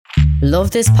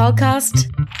Love this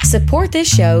podcast? Support this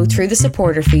show through the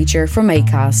supporter feature from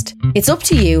Acast. It's up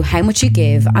to you how much you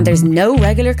give and there's no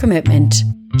regular commitment.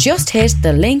 Just hit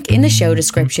the link in the show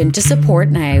description to support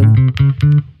now.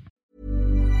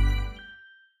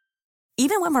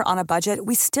 Even when we're on a budget,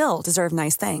 we still deserve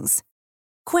nice things.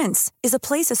 Quince is a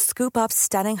place to scoop up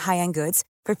stunning high-end goods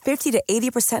for 50 to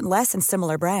 80% less than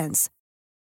similar brands.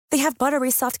 They have buttery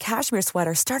soft cashmere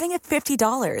sweaters starting at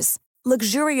 $50,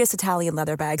 luxurious Italian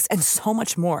leather bags, and so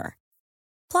much more.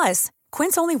 Plus,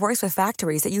 Quince only works with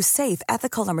factories that use safe,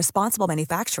 ethical, and responsible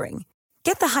manufacturing.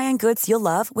 Get the high-end goods you'll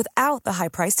love without the high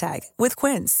price tag with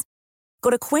Quince.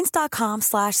 Go to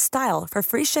quince.com/style for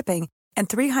free shipping and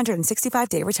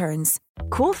 365-day returns.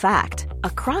 Cool fact, a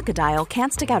crocodile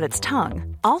can't stick out its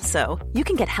tongue. Also, you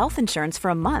can get health insurance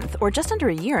for a month or just under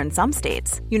a year in some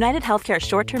states. United Healthcare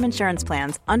short-term insurance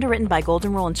plans, underwritten by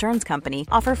Golden Rule Insurance Company,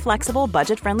 offer flexible,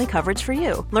 budget-friendly coverage for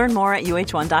you. Learn more at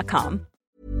uh1.com.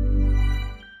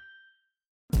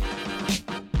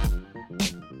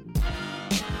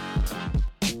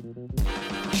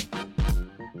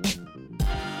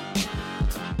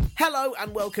 Hello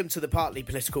and welcome to the Partly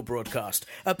Political Broadcast,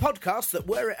 a podcast that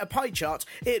were it a pie chart,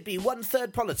 it'd be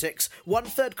 1/3 politics,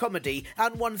 1/3 comedy,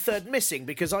 and 1/3 missing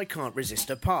because I can't resist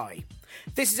a pie.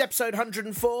 This is episode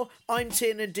 104, I'm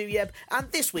Tiernan Douieb,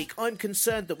 and this week I'm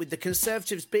concerned that with the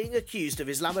Conservatives being accused of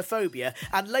Islamophobia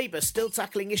and Labour still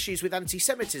tackling issues with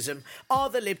anti-Semitism, are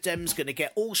the Lib Dems going to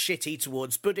get all shitty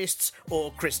towards Buddhists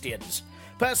or Christians?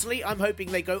 Personally, I'm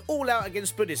hoping they go all out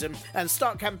against Buddhism and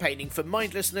start campaigning for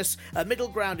mindlessness, a middle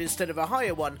ground instead of a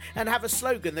higher one, and have a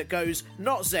slogan that goes,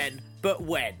 not Zen, but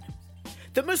when.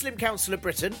 The Muslim Council of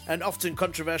Britain, an often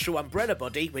controversial umbrella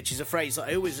body, which is a phrase that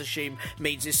I always assume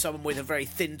means is someone with a very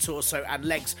thin torso and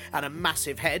legs and a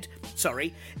massive head,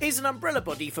 is an umbrella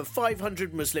body for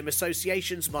 500 Muslim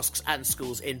associations, mosques and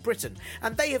schools in Britain,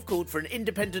 and they have called for an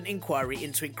independent inquiry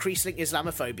into increasing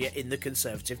Islamophobia in the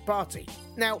Conservative Party.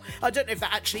 Now, I don't know if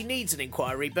that actually needs an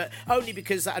inquiry, but only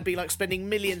because that'd be like spending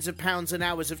millions of pounds and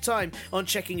hours of time on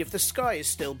checking if the sky is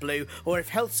still blue, or if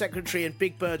Health Secretary and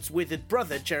Big Bird's withered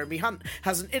brother, Jeremy Hunt,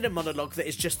 has an inner monologue that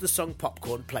is just the song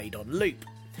Popcorn played on loop.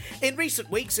 In recent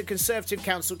weeks, a Conservative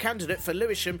council candidate for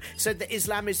Lewisham said that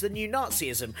Islam is the new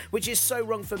Nazism, which is so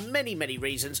wrong for many, many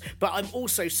reasons, but I'm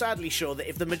also sadly sure that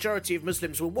if the majority of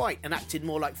Muslims were white and acted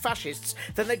more like fascists,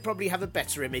 then they'd probably have a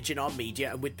better image in our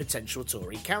media and with potential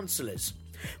Tory councillors.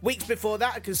 Weeks before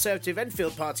that, a Conservative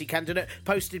Enfield Party candidate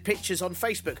posted pictures on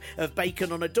Facebook of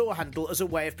bacon on a door handle as a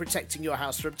way of protecting your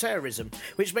house from terrorism,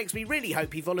 which makes me really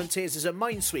hope he volunteers as a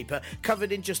minesweeper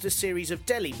covered in just a series of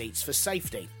deli meats for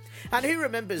safety. And who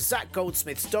remembers Zac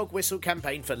Goldsmith's dog whistle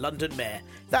campaign for London Mayor?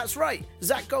 That's right,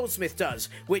 Zac Goldsmith does,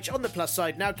 which on the plus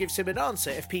side now gives him an answer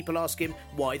if people ask him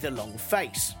why the long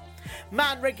face.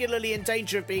 Man regularly in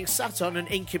danger of being sat on and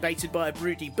incubated by a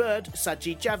broody bird,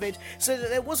 Sajid Javid, said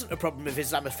that there wasn't a problem with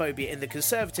Islamophobia in the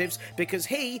Conservatives because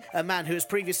he, a man who has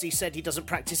previously said he doesn't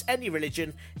practice any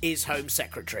religion, is Home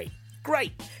Secretary.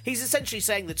 Great. He's essentially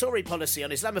saying the Tory policy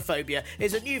on Islamophobia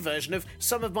is a new version of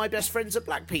some of my best friends are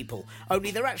black people,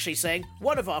 only they're actually saying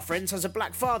one of our friends has a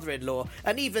black father-in-law,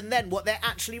 and even then what they're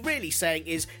actually really saying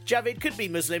is Javid could be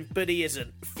Muslim, but he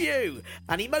isn't. Phew!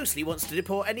 And he mostly wants to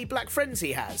deport any black friends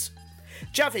he has.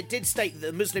 Javid did state that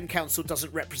the Muslim Council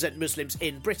doesn't represent Muslims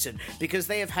in Britain because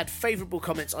they have had favourable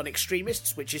comments on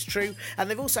extremists, which is true, and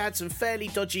they've also had some fairly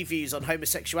dodgy views on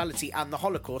homosexuality and the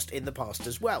Holocaust in the past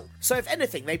as well. So if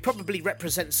anything, they probably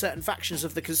represent certain factions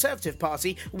of the Conservative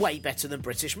Party way better than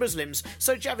British Muslims,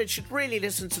 so Javid should really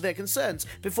listen to their concerns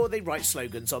before they write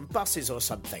slogans on buses or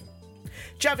something.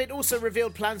 Javid also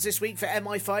revealed plans this week for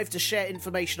MI5 to share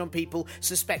information on people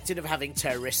suspected of having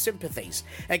terrorist sympathies.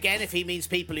 Again, if he means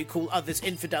people who call others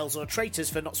infidels or traitors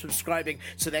for not subscribing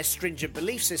to their stringent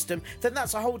belief system, then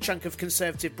that's a whole chunk of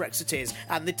Conservative Brexiteers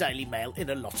and the Daily Mail in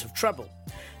a lot of trouble.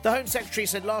 The Home Secretary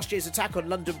said last year's attack on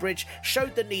London Bridge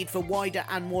showed the need for wider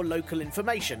and more local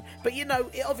information, but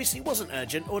it obviously wasn't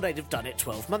urgent or they'd have done it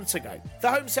 12 months ago.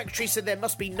 The Home Secretary said there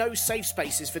must be no safe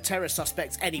spaces for terror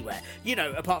suspects anywhere,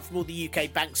 apart from all the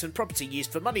UK banks and property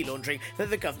used for money laundering that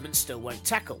the government still won't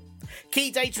tackle.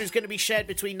 Key data is going to be shared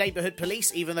between neighbourhood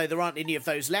police, even though there aren't any of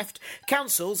those left,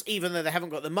 councils, even though they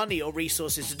haven't got the money or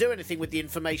resources to do anything with the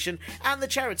information, and the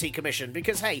Charity Commission,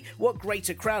 because hey, what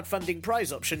greater crowdfunding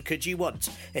prize option could you want?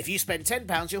 If you spend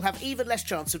 £10, you'll have even less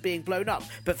chance of being blown up,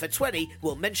 but for 20,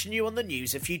 we'll mention you on the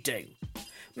news if you do.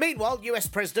 Meanwhile, US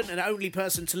President and only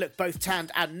person to look both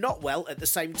tanned and not well at the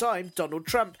same time, Donald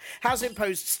Trump, has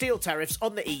imposed steel tariffs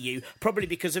on the EU, probably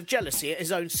because of jealousy at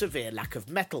his own severe lack of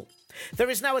metal. There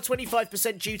is now a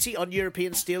 25% duty on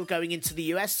European steel going into the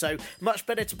US, so much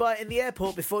better to buy it in the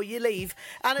airport before you leave,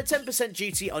 and a 10%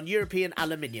 duty on European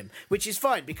aluminium, which is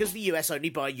fine because the US only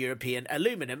buy European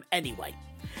aluminium anyway.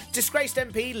 Disgraced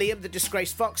MP Liam the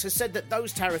Disgraced Fox has said that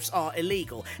those tariffs are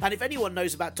illegal, and if anyone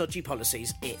knows about dodgy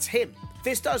policies, it's him.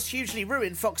 This does hugely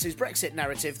ruin Fox's Brexit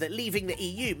narrative that leaving the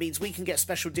EU means we can get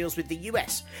special deals with the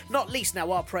US, not least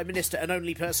now our Prime Minister and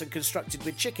only person constructed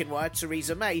with chicken wire,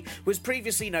 Theresa May, was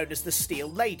previously known as the Steel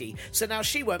Lady, so now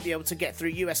she won't be able to get through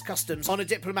US customs on a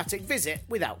diplomatic visit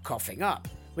without coughing up,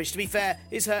 which to be fair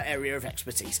is her area of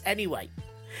expertise anyway.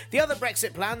 The other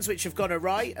Brexit plans which have gone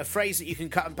awry, a phrase that you can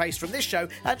cut and paste from this show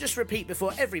and just repeat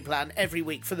before every plan every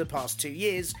week for the past 2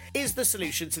 years, is the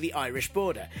solution to the Irish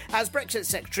border, as Brexit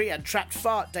Secretary and trapped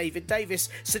fart David Davis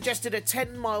suggested a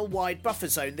 10-mile wide buffer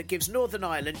zone that gives Northern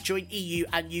Ireland joint EU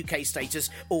and UK status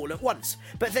all at once,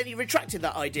 but then he retracted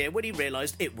that idea when he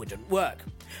realised it wouldn't work.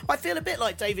 I feel a bit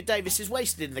like David Davis is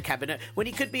wasted in the cabinet when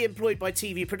he could be employed by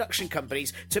TV production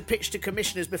companies to pitch to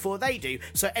commissioners before they do,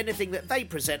 so anything that they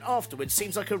present afterwards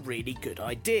seems like a really good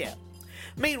idea.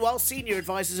 Meanwhile, senior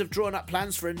advisors have drawn up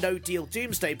plans for a no-deal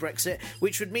doomsday Brexit,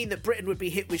 which would mean that Britain would be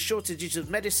hit with shortages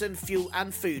of medicine, fuel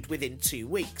and food within 2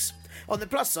 weeks. On the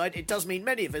plus side, it does mean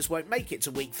many of us won't make it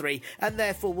to week 3, and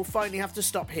therefore will finally have to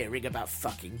stop hearing about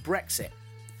fucking Brexit.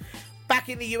 Back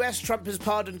in the US, Trump has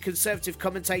pardoned Conservative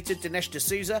commentator Dinesh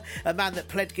D'Souza, a man that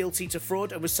pled guilty to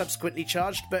fraud and was subsequently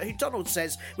charged, but who Donald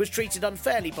says was treated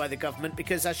unfairly by the government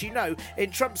because, as you know, in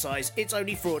Trump's eyes, it's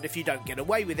only fraud if you don't get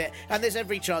away with it, and there's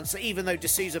every chance that even though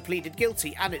D'Souza pleaded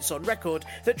guilty and it's on record,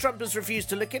 that Trump has refused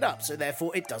to look it up, so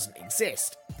therefore it doesn't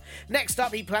exist. Next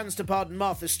up, he plans to pardon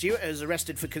Martha Stewart, who was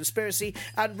arrested for conspiracy,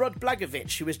 and Rod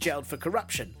Blagojevich, who was jailed for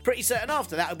corruption. Pretty certain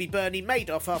after that will be Bernie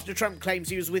Madoff after Trump claims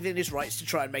he was within his rights to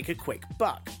try and make a quick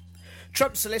buck.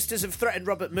 Trump's solicitors have threatened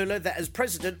Robert Mueller that as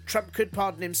president, Trump could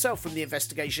pardon himself from the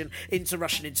investigation into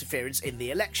Russian interference in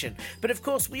the election. But of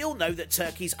course, we all know that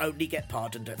turkeys only get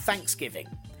pardoned at Thanksgiving.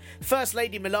 First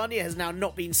Lady Melania has now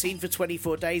not been seen for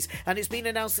 24 days, and it's been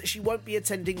announced that she won't be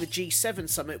attending the G7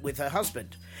 summit with her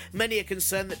husband. Many are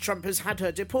concerned that Trump has had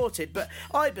her deported, but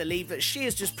I believe that she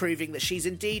is just proving that she's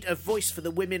indeed a voice for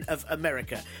the women of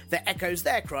America that echoes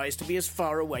their cries to be as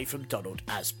far away from Donald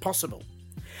as possible.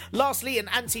 Lastly, an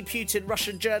anti-Putin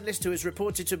Russian journalist who is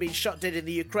reported to have been shot dead in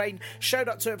the Ukraine showed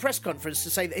up to a press conference to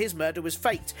say that his murder was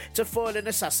faked to foil an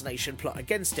assassination plot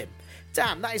against him.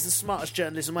 Damn, that is the smartest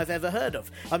journalism I've ever heard of.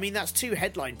 I mean, that's 2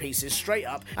 headline pieces straight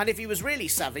up, and if he was really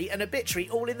savvy, an obituary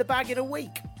all in the bag in a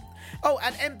week. Oh,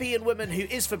 and MP and woman who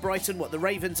is for Brighton what the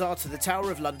Ravens are to the Tower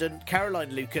of London,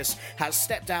 Caroline Lucas, has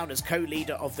stepped down as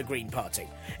co-leader of the Green Party.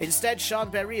 Instead, Sian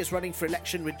Berry is running for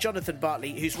election with Jonathan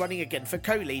Bartley, who's running again for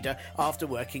co-leader after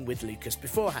working with Lucas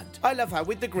beforehand. I love how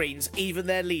with the Greens, even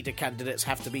their leader candidates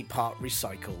have to be part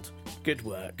recycled. Good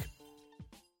work.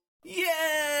 Yeah!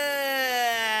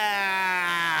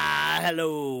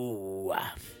 Hello!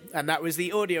 And that was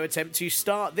the audio attempt to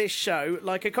start this show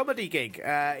like a comedy gig.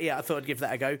 I thought I'd give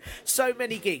that a go. So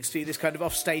many gigs do this kind of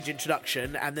off-stage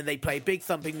introduction, and then they play big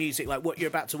thumping music like what you're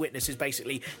about to witness is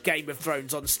basically Game of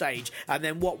Thrones on stage, and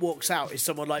then what walks out is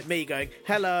someone like me going,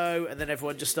 hello, and then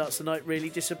everyone just starts the night really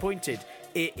disappointed.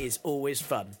 It is always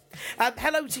fun.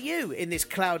 Hello to you in this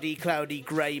cloudy,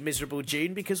 grey, miserable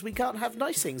June, because we can't have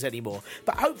nice things anymore.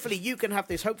 But hopefully you can have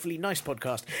this hopefully nice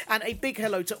podcast. And a big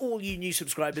hello to all you new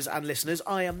subscribers and listeners.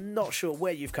 I am not sure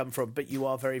where you've come from, but you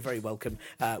are very, very welcome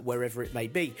wherever it may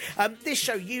be. This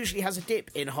show usually has a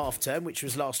dip in half term, which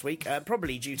was last week,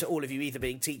 probably due to all of you either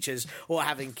being teachers or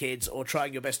having kids or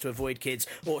trying your best to avoid kids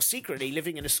or secretly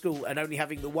living in a school and only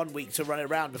having the 1 week to run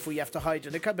around before you have to hide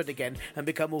in a cupboard again and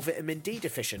become all vitamin D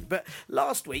deficient. But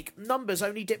last week, numbers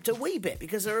only dipped a wee bit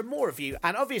because there are more of you,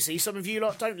 and obviously some of you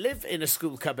lot don't live in a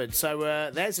school cupboard,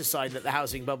 so there's a sign that the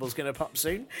housing bubble's going to pop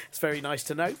soon. It's very nice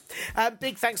to know.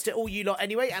 Big thanks to all you lot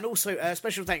anyway, and also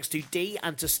special thanks to Dee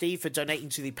and to Steve for donating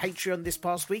to the Patreon this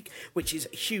past week, which is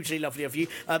hugely lovely of you.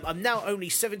 I'm now only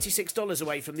 $76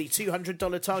 away from the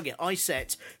 $200 target I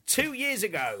set 2 years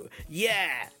ago.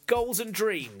 Yeah, goals and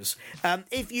dreams.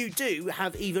 If you do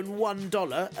have even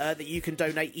 $1 that you can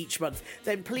donate each month,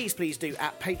 then please do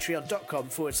at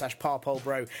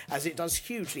patreon.com/parpolbro, as it does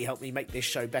hugely help me make this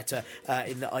show better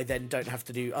in that I then don't have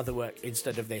to do other work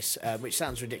instead of this, which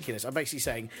sounds ridiculous. I'm basically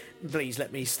saying, please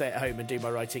let me stay at home and do my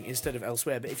writing instead of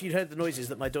elsewhere. But if you'd heard the noises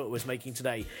that my daughter was making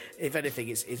today, if anything,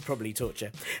 it's probably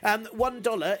torture.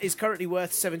 $1 is currently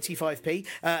worth 75p,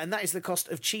 and that is the cost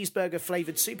of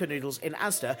cheeseburger-flavoured super noodles in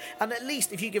Asda. And at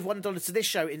least if you give $1 to this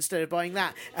show instead of buying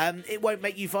that, it won't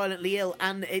make you violently ill,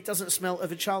 and it doesn't smell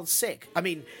of a child sick. I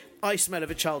mean, I smell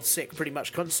of a child sick pretty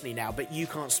much constantly now, but you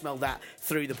can't smell that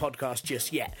through the podcast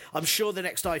just yet. I'm sure the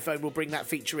next iPhone will bring that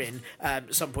feature in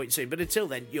at some point soon, but until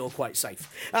then, you're quite safe.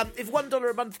 If $1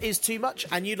 a month is too much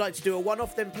and you'd like to do a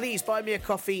one-off, then please buy me a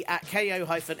coffee at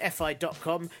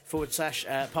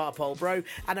ko-fi.com/parpolbro.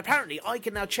 And apparently, I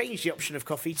can now change the option of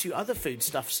coffee to other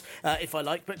foodstuffs if I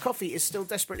like, but coffee is still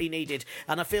desperately needed,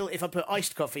 and I feel if I put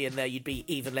iced coffee in there, you'd be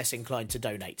even less inclined to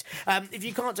donate. If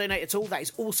you can't donate at all, that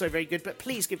is also very good, but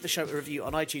please give the show a review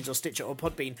on iTunes or Stitcher or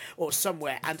Podbean or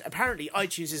somewhere. And apparently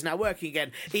iTunes is now working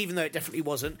again, even though it definitely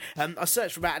wasn't. I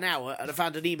searched for about an hour and I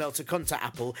found an email to contact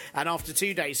Apple, and after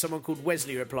 2 days someone called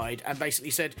Wesley replied and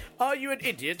basically said, "Are you an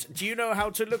idiot? Do you know how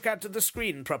to look at the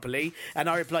screen properly?" And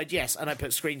I replied yes, and I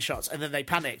put screenshots, and then they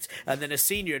panicked, and then a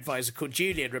senior advisor called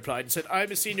Julian replied and said,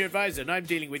 "I'm a senior advisor and I'm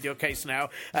dealing with your case now."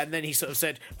 And then he sort of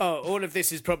said, "Oh, all of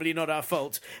this is probably not our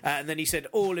fault." And then he said,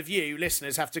 "All of you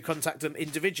listeners have to contact them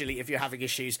individually if you're having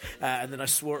issues." And then I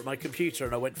swore at my computer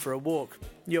and I went for a walk.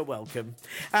 You're welcome.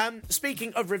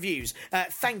 Speaking of reviews,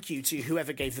 thank you to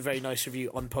whoever gave the very nice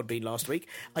review on Podbean last week.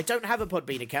 I don't have a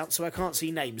Podbean account, so I can't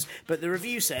see names, but the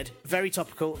review said, "Very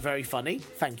topical, very funny.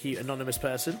 Thank you, anonymous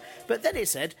person." But then it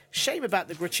said, "Shame about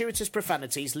the gratuitous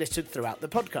profanities littered throughout the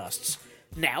podcasts."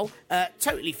 Now,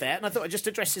 totally fair, and I thought I'd just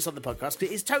address this on the podcast.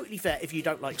 It is totally fair if you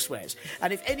don't like swears.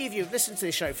 And if any of you have listened to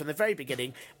this show from the very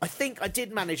beginning, I think I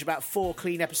did manage about 4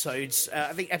 clean episodes.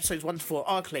 I think episodes 1 to 4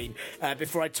 are clean,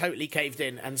 before I totally caved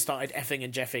in and started effing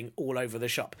and jeffing all over the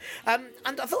shop. And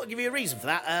I thought I'd give you a reason for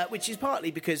that, which is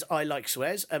partly because I like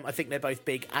swears. I think they're both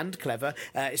big and clever,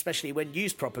 especially when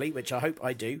used properly, which I hope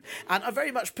I do. And I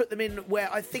very much put them in where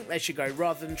I think they should go,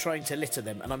 rather than trying to litter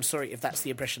them. And I'm sorry if that's the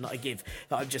impression that I give,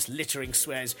 that I'm just littering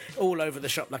swears all over the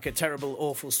shop like a terrible,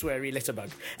 awful, sweary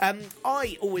litterbug.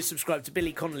 I always subscribe to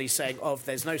Billy Connolly's saying of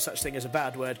 "there's no such thing as a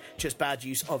bad word, just bad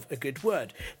use of a good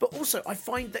word." But also, I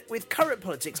find that with current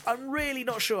politics, I'm really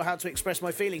not sure how to express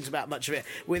my feelings about much of it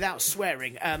without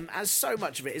swearing, as so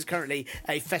much of it is currently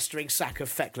a festering sack of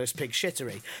feckless pig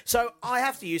shittery. So I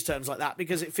have to use terms like that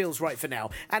because it feels right for now,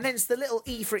 and hence the little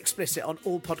E for explicit on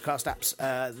all podcast apps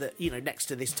next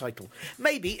to this title.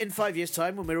 Maybe in 5 years'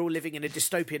 time, when we're all living in a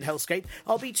dystopian hellscape,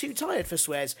 I'll be too tired for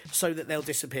swears so that they'll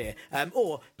disappear.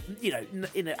 Hopefully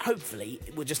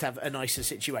we'll just have a nicer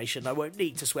situation. I won't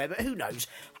need to swear, but who knows?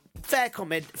 Fair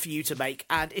comment for you to make,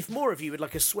 and if more of you would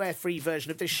like a swear-free version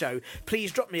of this show,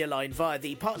 please drop me a line via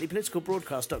the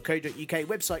partlypoliticalbroadcast.co.uk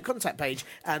website contact page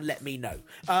and let me know.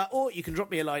 Or you can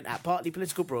drop me a line at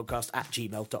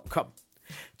partlypoliticalbroadcast@gmail.com.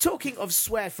 Talking of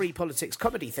swear-free politics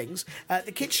comedy things,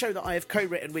 the kids show that I have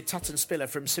co-written with Tutton Spiller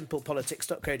from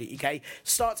simplepolitics.co.uk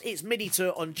starts its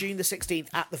mini-tour on June the 16th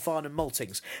at the Farnham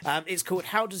Maltings. It's called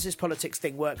How Does This Politics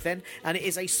Thing Work Then? And it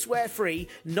is a swear-free,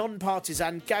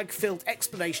 non-partisan, gag-filled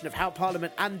explanation of how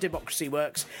Parliament and democracy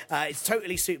works. It's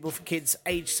totally suitable for kids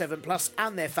aged 7+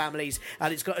 and their families,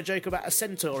 and it's got a joke about a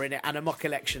centaur in it and a mock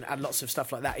election and lots of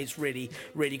stuff like that. It's really,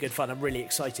 really good fun. I'm really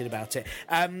excited about it.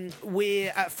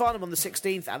 We're at Farnham on the 16th,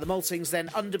 at the Maltings, then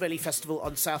Underbelly Festival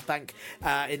on South Bank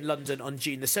in London on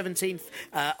June the 17th,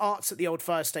 Arts at the Old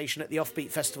Fire Station at the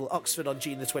Offbeat Festival Oxford on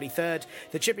June the 23rd,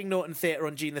 the Chipping Norton Theatre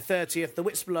on June the 30th, the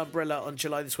Whitstable Umbrella on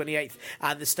July the 28th,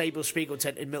 and the Stable Spiegel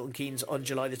Tent in Milton Keynes on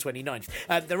July the 29th.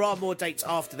 There are more dates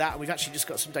after that, and we've actually just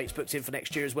got some dates booked in for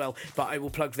next year as well, but I will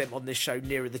plug them on this show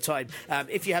nearer the time.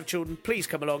 If you have children, please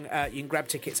come along. You can grab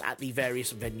tickets at the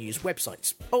various venues'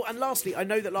 websites. Oh, and lastly, I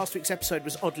know that last week's episode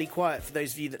was oddly quiet for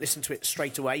those of you that listened to it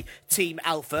straight away. Team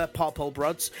Alpha, Parpol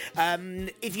Brods.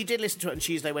 If you did listen to it on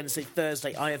Tuesday, Wednesday,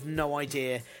 Thursday, I have no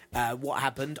idea what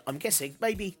happened. I'm guessing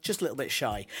maybe just a little bit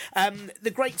shy.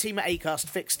 The great team at Acast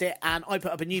fixed it, and I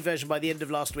put up a new version by the end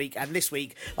of last week, and this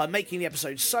week I'm making the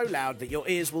episode so loud that your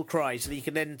ears will cry so that you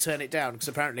can then turn it down, because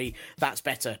apparently that's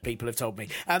better, people have told me.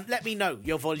 Let me know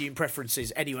your volume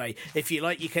preferences anyway. If you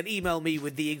like, you can email me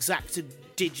with the exact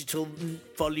digital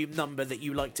volume number that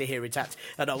you like to hear it at,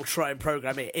 and I'll try and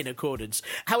program it in accordance.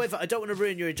 However, I don't want to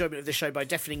ruin your enjoyment of the show by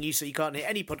deafening you so you can't hear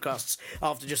any podcasts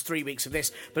after just 3 weeks of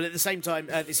this, but at the same time,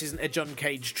 this isn't a John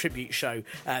Cage tribute show,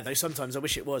 though sometimes I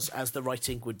wish it was, as the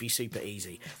writing would be super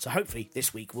easy. So hopefully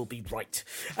this week will be right.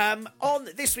 On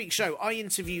this week's show, I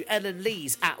interview Ellen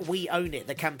Lees at We Own It,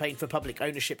 the campaign for public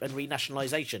ownership and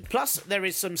renationalisation. Plus, there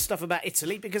is some stuff about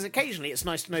Italy, because occasionally it's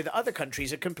nice to know that other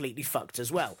countries are completely fucked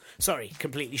as well. Sorry,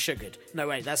 completely sugared. No,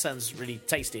 wait, that sounds really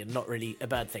tasty and not really a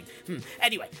bad thing.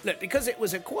 Anyway, look, because it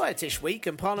was a quietish week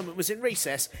and Parliament was in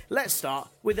recess, let's start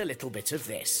with a little bit of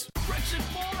this. Brexit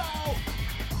fallout!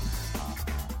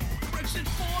 Brexit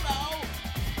fallout!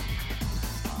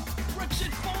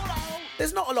 Brexit fallout!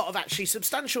 There's not a lot of actually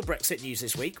substantial Brexit news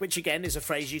this week, which again is a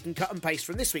phrase you can cut and paste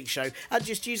from this week's show and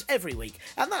just use every week,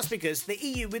 and that's because the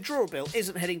EU withdrawal bill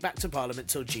isn't heading back to Parliament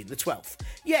till June the 12th.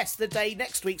 Yes, the day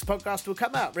next week's podcast will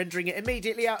come out, rendering it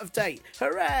immediately out of date.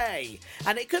 Hooray!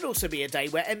 And it could also be a day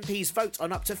where MPs vote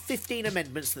on up to 15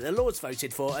 amendments that the Lords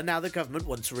voted for and now the government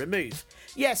want to remove.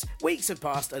 Yes, weeks have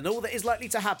passed and all that is likely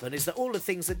to happen is that all the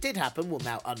things that did happen will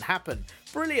now unhappen.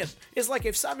 Brilliant! It's like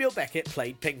if Samuel Beckett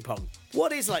played ping pong.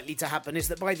 What is likely to happen is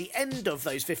that by the end of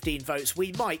those 15 votes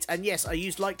we might, and yes, I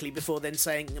used likely before then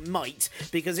saying might,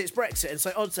 because it's Brexit and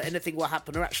so odds that anything will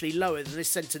happen are actually lower than this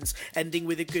sentence ending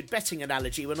with a good betting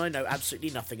analogy when I know absolutely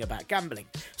nothing about gambling.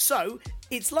 So,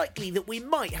 it's likely that we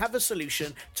might have a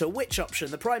solution to which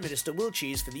option the Prime Minister will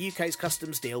choose for the UK's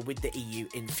customs deal with the EU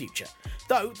in future.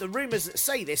 Though, the rumours that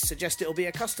say this suggest it'll be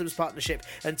a customs partnership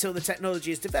until the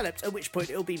technology is developed, at which point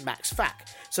it'll be max FAC.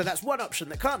 So that's one option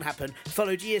that can't happen,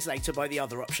 followed years later by the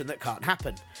other option that can't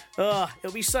happen.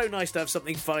 It'll be so nice to have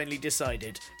something finally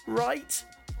decided. Right?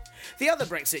 The other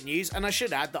Brexit news, and I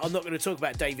should add that I'm not going to talk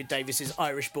about David Davis's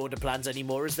Irish border plans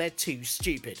anymore as they're too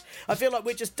stupid. I feel like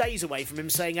we're just days away from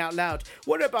him saying out loud,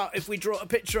 what about if we draw a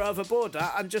picture of a border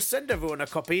and just send everyone a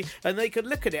copy and they can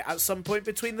look at it at some point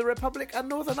between the Republic and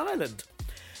Northern Ireland?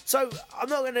 So I'm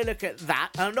not going to look at that,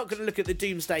 and I'm not going to look at the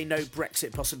doomsday no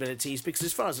Brexit possibilities, because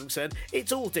as far as I'm concerned,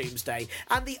 it's all doomsday.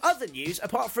 And the other news,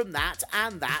 apart from that,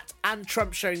 and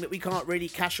Trump showing that we can't really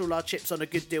cash all our chips on a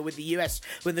good deal with the US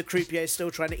when the croupier is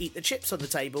still trying to eat the chips on the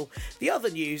table, the other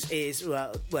news is,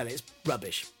 well, it's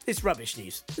rubbish. It's rubbish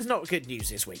news. It's not good news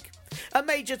this week. A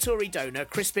major Tory donor,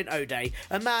 Crispin O'Dea,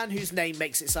 a man whose name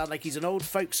makes it sound like he's an old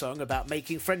folk song about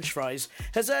making French fries,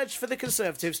 has urged for the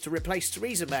Conservatives to replace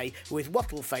Theresa May with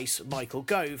wattle-face Michael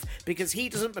Gove because he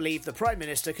doesn't believe the Prime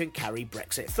Minister can carry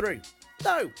Brexit through.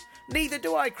 No, neither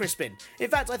do I, Crispin. In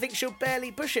fact, I think she'll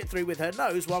barely push it through with her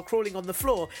nose while crawling on the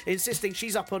floor, insisting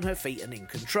she's up on her feet and in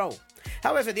control.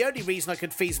 However, the only reason I could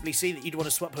feasibly see that you'd want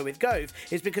to swap her with Gove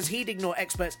is because he'd ignore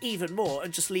experts even more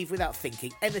and just leave without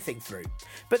thinking anything through.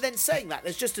 But then saying that,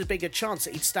 there's just as big a chance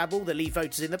that he'd stab all the Leave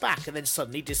voters in the back and then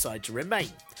suddenly decide to remain.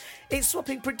 It's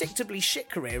swapping predictably shit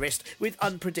careerist with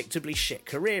unpredictably shit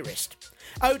careerist.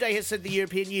 O'Dea has said the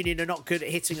European Union are not good at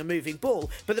hitting a moving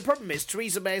ball, but the problem is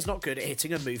Theresa May is not good at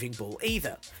hitting a moving ball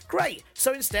either. Great,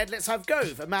 so instead let's have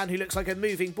Gove, a man who looks like a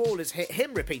moving ball has hit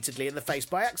him repeatedly in the face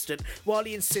by accident, while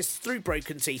he insists through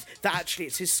broken teeth that actually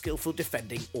it's his skillful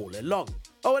defending all along.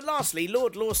 Oh, and lastly,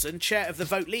 Lord Lawson, chair of the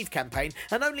Vote Leave campaign,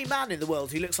 and only man in the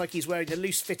world who looks like he's wearing a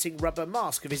loose-fitting rubber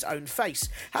mask of his own face,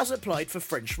 has applied for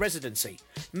French residency.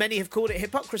 Many have called it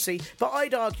hypocrisy, but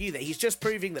I'd argue that he's just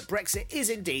proving that Brexit is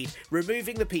indeed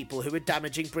removing the people who are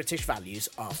damaging British values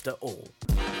after all.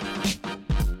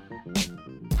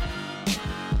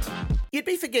 You'd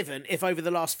be forgiven if over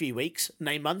the last few weeks,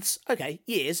 nay months,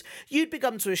 years, you'd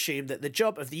begun to assume that the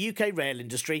job of the UK rail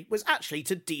industry was actually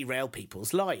to derail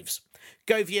people's lives.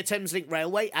 Govia Thameslink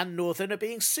Railway and Northern are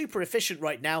being super efficient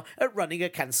right now at running a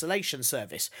cancellation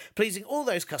service, pleasing all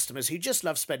those customers who just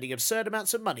love spending absurd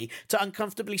amounts of money to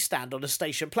uncomfortably stand on a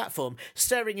station platform,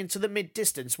 staring into the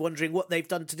mid-distance wondering what they've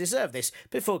done to deserve this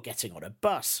before getting on a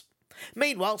bus.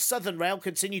 Meanwhile, Southern Rail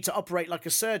continued to operate like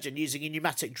a surgeon using a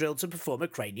pneumatic drill to perform a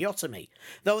craniotomy.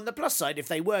 Though on the plus side, if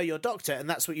they were your doctor and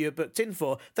that's what you were booked in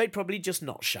for, they'd probably just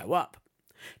not show up.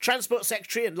 Transport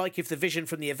Secretary, and like if the Vision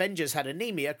from the Avengers had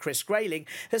anemia, Chris Grayling,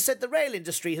 has said the rail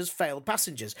industry has failed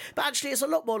passengers, but actually it's a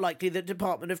lot more likely the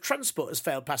Department of Transport has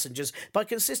failed passengers by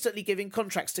consistently giving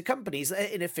contracts to companies that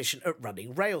are inefficient at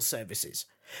running rail services.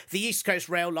 The East Coast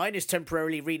Rail Line is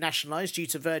temporarily renationalised due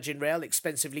to Virgin Rail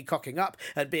expensively cocking up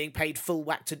and being paid full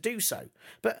whack to do so.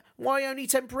 But why only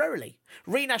temporarily?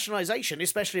 Renationalisation,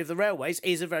 especially of the railways,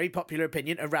 is a very popular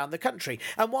opinion around the country,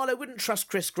 and while I wouldn't trust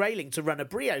Chris Grayling to run a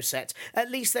Brio set,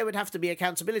 at least there would have to be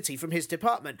accountability from his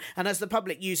department, and as the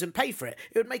public use and pay for it,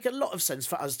 it would make a lot of sense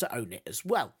for us to own it as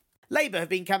well. Labour have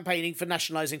been campaigning for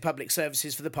nationalising public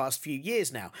services for the past few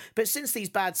years now, but since these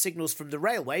bad signals from the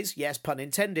railways, yes, pun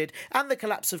intended, and the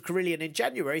collapse of Carillion in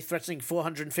January threatening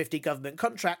 450 government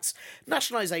contracts,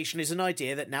 nationalisation is an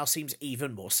idea that now seems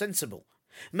even more sensible.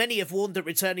 Many have warned that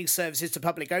returning services to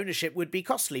public ownership would be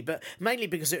costly, but mainly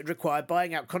because it would require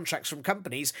buying out contracts from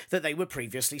companies that they were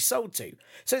previously sold to.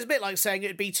 So it's a bit like saying it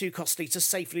would be too costly to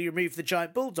safely remove the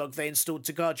giant bulldog they installed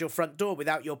to guard your front door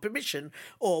without your permission,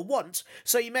 or want,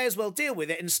 so you may as well deal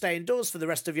with it and stay indoors for the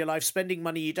rest of your life spending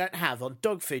money you don't have on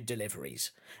dog food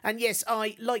deliveries. And yes,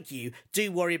 I, like you,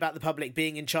 do worry about the public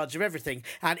being in charge of everything,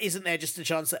 and isn't there just a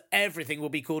chance that everything will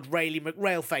be called Rayleigh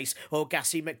McRailface, or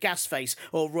Gassy McGasface,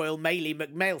 or Royal Mailey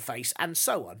McMailface, and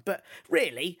so on, but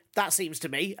really, that seems to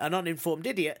me, an uninformed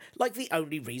idiot, like the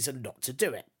only reason not to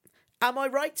do it. Am I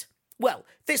right? Well,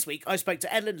 this week I spoke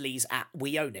to Ellen Lees at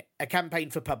We Own It, a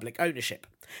campaign for public ownership.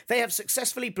 They have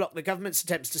successfully blocked the government's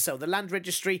attempts to sell the Land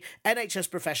Registry, NHS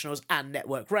professionals and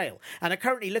Network Rail, and are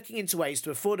currently looking into ways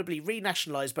to affordably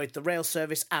renationalise both the rail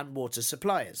service and water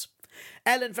suppliers.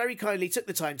 Ellen very kindly took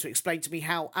the time to explain to me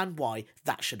how and why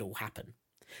that should all happen.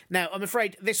 Now, I'm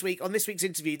afraid this week, on this week's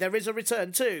interview, there is a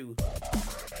return to...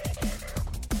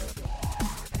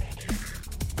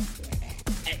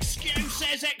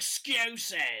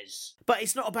 Excuses! But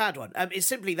it's not a bad one. It's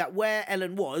simply that where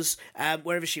Ellen was,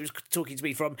 wherever she was talking to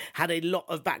me from, had a lot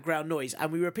of background noise,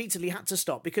 and we repeatedly had to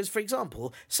stop because, for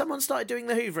example, someone started doing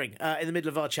the hoovering in the middle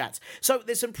of our chat. So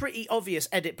there's some pretty obvious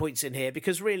edit points in here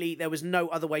because really there was no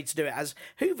other way to do it, as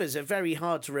hoovers are very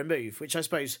hard to remove, which I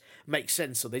suppose makes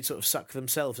sense, or they'd sort of suck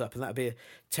themselves up, and that'd be a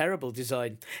terrible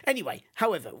design. Anyway,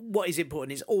 however, what is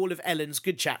important is all of Ellen's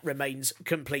good chat remains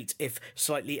complete, if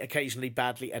slightly occasionally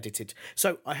badly edited.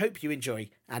 So I hope you enjoy,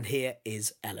 and here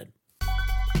is Ellen.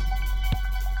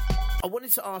 I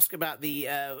wanted to ask about the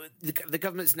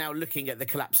government's now looking at the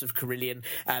collapse of Carillion,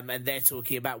 and they're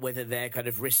talking about whether their kind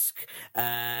of risk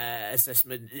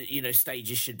assessment,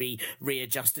 stages should be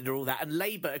readjusted or all that. And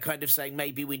Labour are kind of saying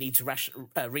maybe we need to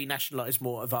renationalise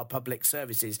more of our public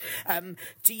services.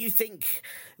 Do you think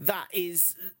that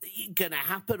is going to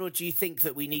happen, or do you think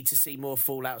that we need to see more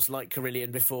fallouts like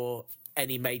Carillion before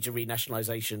any major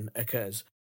renationalisation occurs?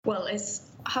 Well, it's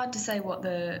hard to say what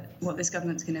this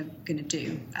government's going to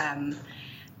do,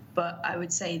 but I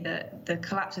would say that the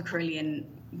collapse of Carillion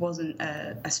wasn't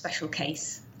a special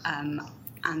case, and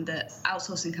that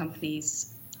outsourcing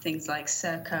companies, things like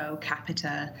Serco,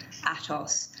 Capita,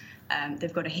 Atos,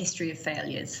 they've got a history of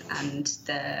failures, and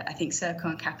I think Serco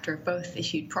and Capita have both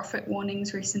issued profit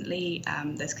warnings recently.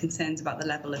 There's concerns about the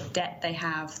level of debt they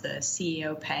have, the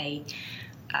CEO pay.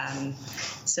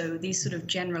 So these sort of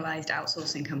generalised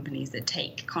outsourcing companies that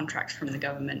take contracts from the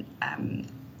government,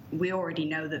 we already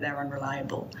know that they're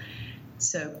unreliable.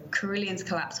 So Carillion's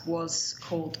collapse was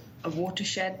called a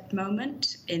watershed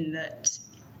moment in that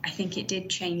I think it did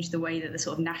change the way that the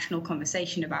sort of national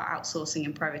conversation about outsourcing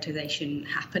and privatisation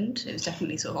happened. It was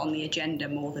definitely sort of on the agenda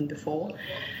more than before.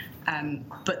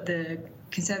 But the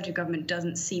Conservative government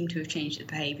doesn't seem to have changed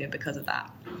its behaviour because of that.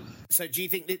 So do you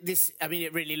think that this,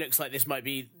 it really looks like this might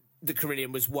be, the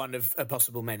Carillion was one of a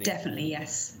possible many? Definitely,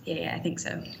 yes. Yeah, I think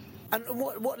so. And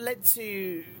what led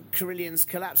to Carillion's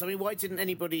collapse? Why didn't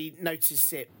anybody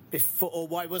notice it before, or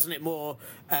why wasn't it more,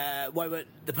 why weren't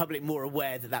the public more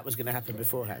aware that was going to happen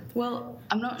beforehand? Well,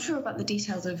 I'm not sure about the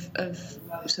details of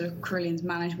sort of Carillion's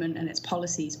management and its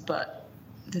policies, but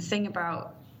the thing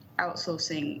about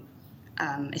outsourcing,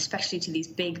 especially to these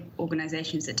big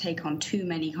organisations that take on too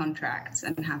many contracts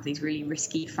and have these really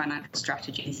risky financial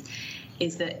strategies,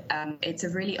 is that it's a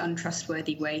really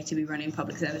untrustworthy way to be running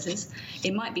public services.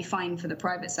 It might be fine for the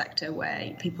private sector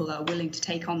where people are willing to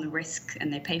take on the risk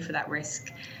and they pay for that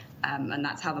risk, and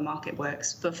that's how the market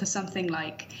works. But for something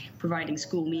like providing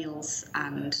school meals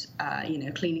and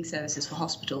cleaning services for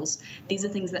hospitals, these are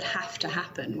things that have to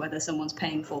happen whether someone's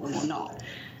paying for them or not.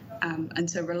 And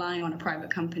so relying on a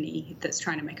private company that's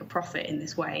trying to make a profit in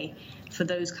this way for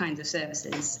those kinds of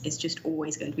services is just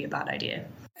always going to be a bad idea.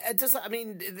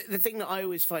 The thing that I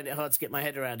always find it hard to get my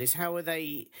head around is how are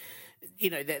they,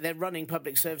 they're running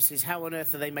public services, how on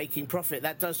earth are they making profit?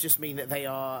 That does just mean that they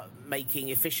are making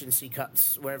efficiency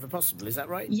cuts wherever possible, is that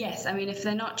right? Yes, if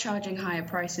they're not charging higher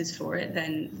prices for it,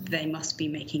 then they must be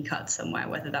making cuts somewhere,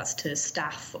 whether that's to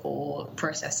staff or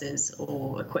processes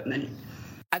or equipment.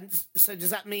 And so does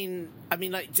that mean,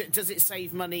 does it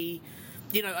save money?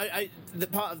 The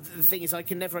part of the thing is I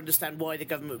can never understand why the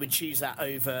government would choose that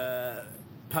over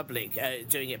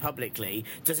doing it publicly.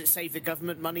 Does it save the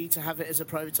government money to have it as a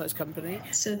privatised company?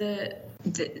 So the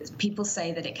people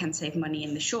say that it can save money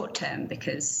in the short term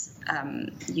because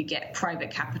you get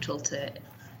private capital to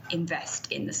invest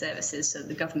in the services, so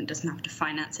the government doesn't have to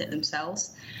finance it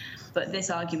themselves. But this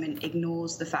argument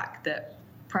ignores the fact that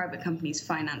private companies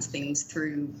finance things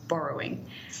through borrowing,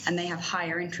 and they have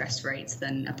higher interest rates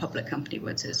than a public company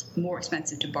would. So it's more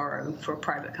expensive to borrow for a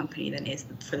private company than it is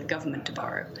for the government to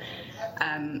borrow.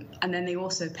 And then they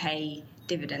also pay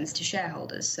dividends to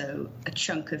shareholders, so a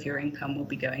chunk of your income will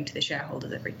be going to the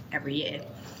shareholders every year.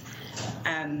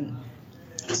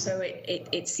 So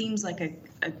it seems like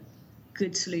a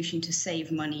good solution to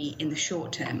save money in the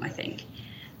short term, I think,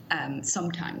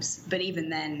 sometimes. But even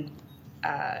then,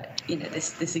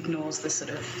 this ignores the sort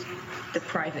of the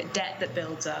private debt that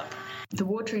builds up. The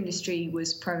water industry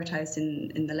was privatised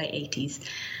in the late 80s,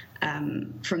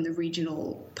 from the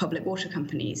regional public water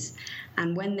companies.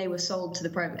 And when they were sold to the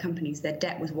private companies, their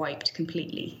debt was wiped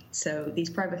completely. So these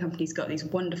private companies got these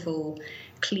wonderful,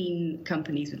 clean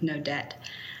companies with no debt.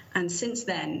 And since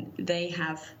then, they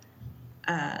have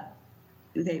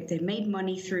they've made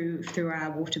money through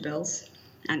our water bills,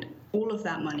 and all of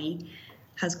that money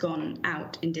has gone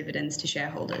out in dividends to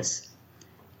shareholders.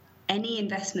 Any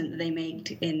investment that they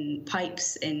made in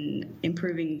pipes, in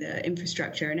improving the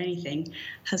infrastructure and anything,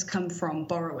 has come from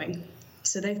borrowing.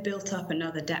 So they've built up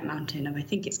another debt mountain of, I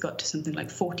think it's got to something like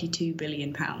 £42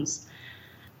 billion.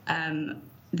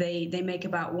 They make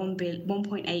about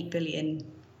 1.8 billion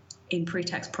in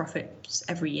pre-tax profits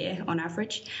every year on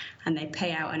average, and they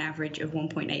pay out an average of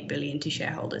 1.8 billion to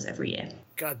shareholders every year.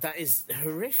 God, that is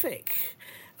horrific.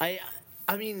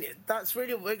 I mean, that's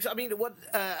really. I mean, one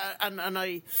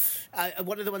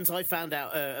of the ones I found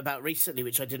out about recently,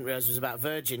 which I didn't realise, was about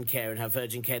Virgin Care and how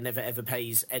Virgin Care never ever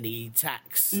pays any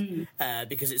tax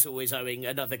because it's always owing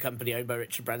another company owned by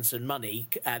Richard Branson money,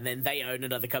 and then they own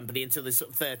another company until there's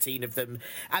sort of 13 of them.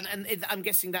 And I'm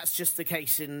guessing that's just the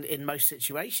case in most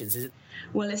situations, is it?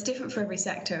 Well, it's different for every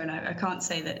sector, and I can't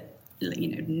say that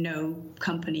no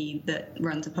company that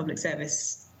runs a public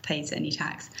service pays any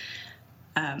tax.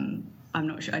 I'm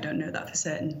not sure. I don't know that for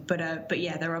certain, but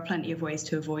yeah, there are plenty of ways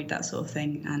to avoid that sort of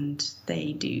thing, and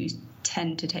they do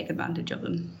tend to take advantage of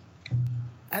them.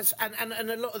 And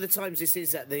a lot of the times this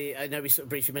is I know we sort of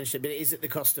briefly mentioned it, but it is at the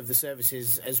cost of the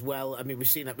services as well. I mean, we've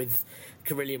seen that with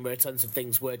Carillion, where tons of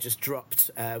things were just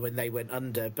dropped when they went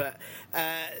under. But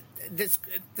there's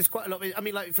quite a lot of, I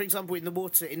mean, like, for example, in the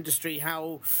water industry,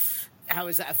 how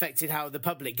has that affected how the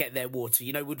public get their water?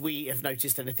 Would we have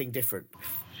noticed anything different?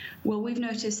 Well, we've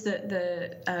noticed that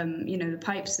the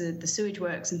pipes, the sewage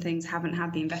works and things haven't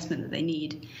had the investment that they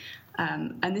need.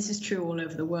 And this is true all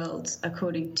over the world,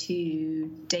 according to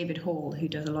David Hall, who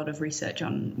does a lot of research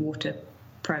on water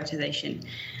privatisation.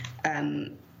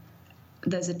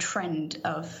 There's a trend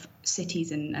of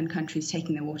cities and countries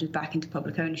taking their waters back into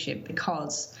public ownership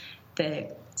because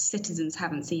their citizens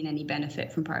haven't seen any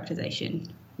benefit from privatisation,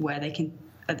 where they can,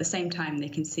 at the same time, they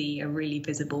can see a really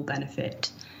visible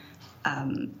benefit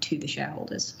to the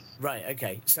shareholders. Right,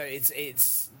 okay. So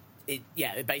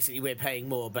basically we're paying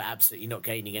more but absolutely not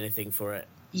gaining anything for it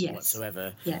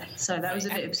whatsoever. Yeah, so that was a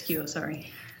bit obscure,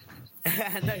 sorry.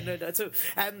 No, not at all.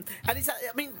 And is that,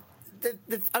 I mean,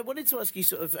 I wanted to ask you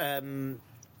sort of, I know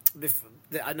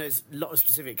there's a lot of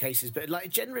specific cases, but like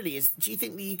generally, do you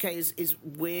think the UK is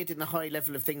weird in the high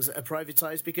level of things that are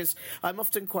privatised? Because I'm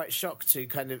often quite shocked to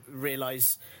kind of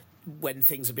realise when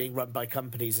things are being run by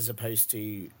companies as opposed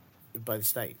to by the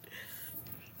state.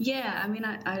 Yeah, I mean,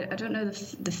 I don't know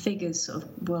the figures sort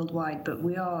of worldwide, but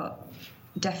we are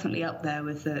definitely up there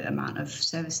with the amount of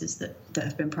services that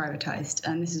have been privatised.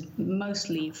 And this is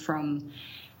mostly from,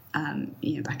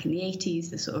 back in the 80s,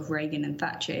 the sort of Reagan and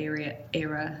Thatcher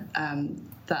era,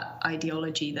 that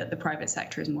ideology that the private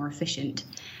sector is more efficient,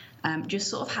 just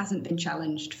sort of hasn't been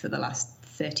challenged for the last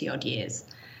 30-odd years,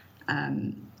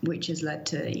 which has led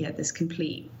to, this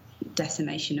complete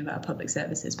decimation of our public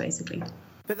services, basically.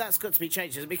 But that's got to be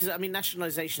changed, because, I mean,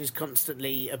 nationalisation is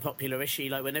constantly a popular issue.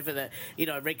 Like, whenever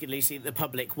I regularly see the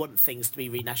public want things to be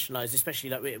renationalised, especially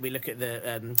like we look at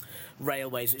the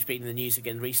railways, which have been in the news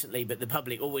again recently, but the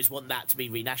public always want that to be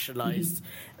renationalised.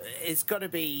 It's got to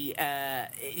be,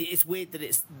 it's weird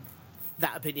that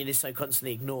that opinion is so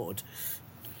constantly ignored.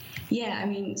 Yeah, I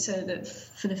mean, so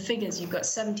for the figures, you've got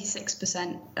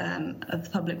 76% of the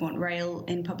public want rail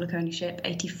in public ownership,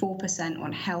 84%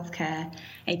 want healthcare,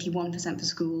 81% for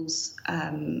schools,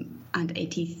 and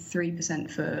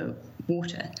 83% for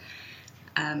water.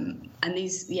 And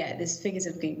these figures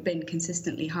have been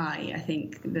consistently high. I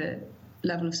think the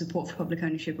level of support for public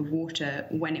ownership of water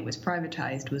when it was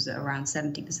privatised was at around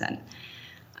 70%.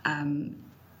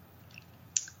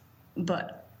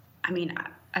 But, I mean,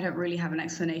 I don't really have an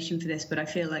explanation for this, but I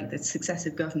feel like the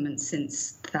successive governments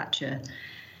since Thatcher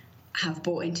have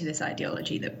bought into this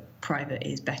ideology that private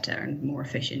is better and more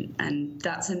efficient. And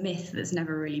that's a myth that's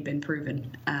never really been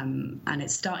proven. And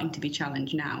it's starting to be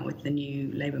challenged now with the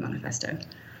new Labour manifesto.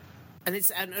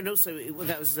 And also,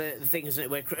 that was the thing, isn't it,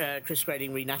 where Chris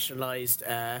Grayling renationalised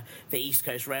the East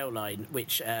Coast Rail Line,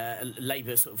 which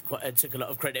Labour sort of took a lot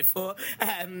of credit for.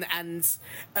 But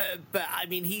I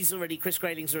mean, Chris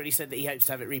Grayling's already said that he hopes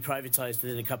to have it reprivatised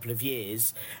within a couple of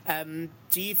years.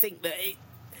 Do you think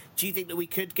that we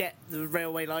could get the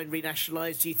railway line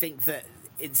renationalised? Do you think that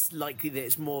it's likely that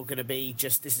it's more going to be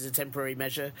just this is a temporary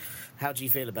measure? How do you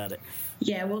feel about it?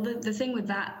 Yeah, well, the thing with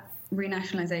that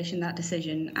renationalisation, that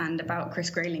decision, and about Chris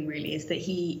Grayling really, is that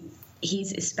he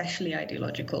he's especially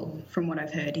ideological. From what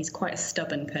I've heard, he's quite a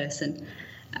stubborn person.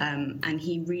 And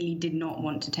he really did not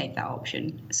want to take that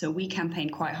option. So we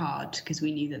campaigned quite hard because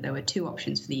we knew that there were two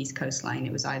options for the East Coast Line.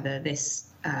 It was either this,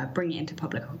 bring it into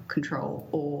public control,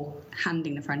 or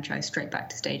handing the franchise straight back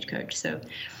to Stagecoach. So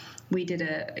we did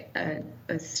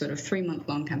a sort of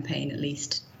 3-month-long campaign, at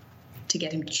least, to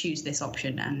get him to choose this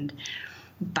option, and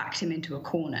backed him into a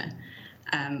corner.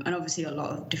 And obviously a lot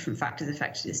of different factors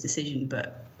affected his decision,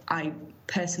 but I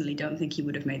personally don't think he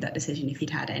would have made that decision if he'd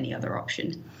had any other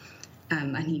option.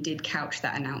 And he did couch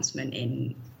that announcement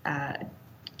in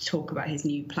talk about his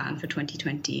new plan for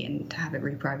 2020 and to have it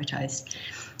reprivatised.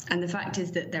 And the fact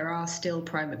is that there are still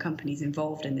private companies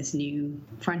involved in this new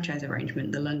franchise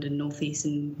arrangement, the London North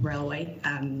Eastern Railway.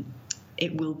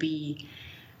 It will be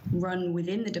run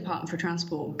within the Department for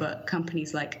Transport, but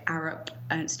companies like Arup,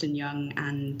 Ernst & Young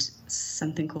and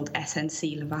something called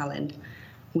SNC Lavalin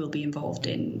will be involved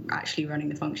in actually running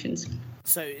the functions.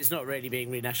 So it's not really being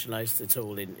renationalised at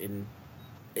all in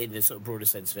the sort of broader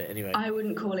sense of it, anyway? I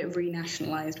wouldn't call it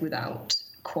renationalised without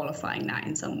qualifying that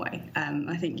in some way.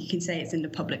 I think you can say it's under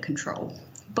public control.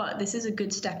 But this is a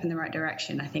good step in the right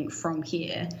direction. I think from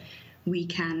here, we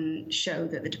can show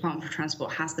that the Department for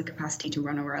Transport has the capacity to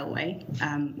run a railway,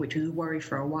 which was a worry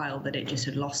for a while that it just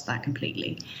had lost that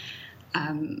completely.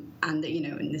 And that,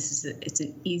 and it's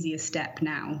an easier step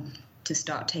now to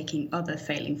start taking other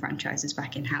failing franchises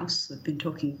back in-house. We've been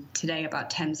talking today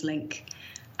about Thameslink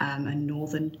and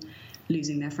Northern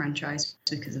losing their franchise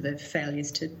because of their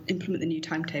failures to implement the new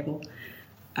timetable.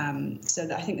 So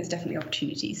I think there's definitely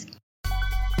opportunities.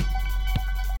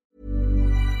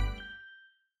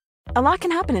 A lot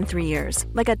can happen in 3 years,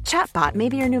 like a chatbot may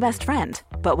be your new best friend.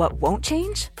 But what won't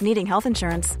change? Needing health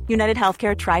insurance. United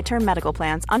Healthcare Tri-Term Medical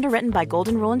Plans, underwritten by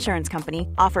Golden Rule Insurance Company,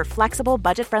 offer flexible,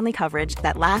 budget-friendly coverage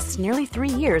that lasts nearly 3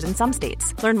 years in some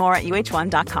states. Learn more at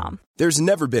UH1.com. There's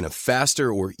never been a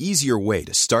faster or easier way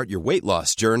to start your weight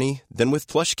loss journey than with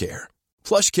PlushCare.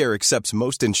 PlushCare accepts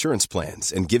most insurance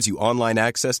plans and gives you online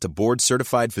access to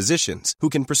board-certified physicians who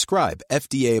can prescribe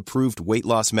FDA-approved weight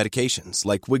loss medications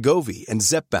like Wegovy and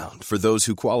Zepbound for those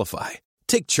who qualify.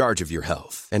 Take charge of your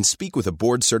health and speak with a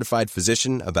board-certified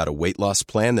physician about a weight loss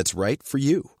plan that's right for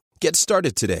you. Get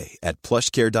started today at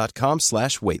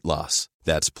plushcare.com/weight loss.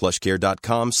 That's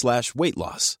plushcare.com/weight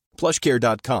loss.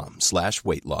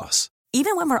 plushcare.com/weight loss.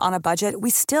 Even when we're on a budget, we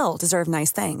still deserve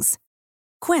nice things.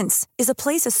 Quince is a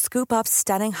place to scoop up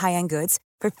stunning high-end goods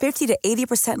for 50 to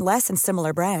 80% less than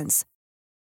similar brands.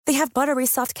 They have buttery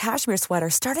soft cashmere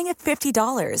sweaters starting at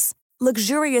 $50,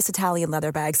 luxurious Italian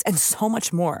leather bags, and so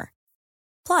much more.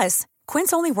 Plus,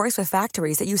 Quince only works with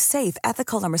factories that use safe,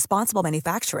 ethical, and responsible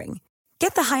manufacturing.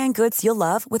 Get the high-end goods you'll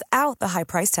love without the high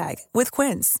price tag with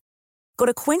Quince. Go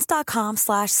to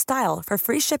quince.com/style for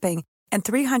free shipping and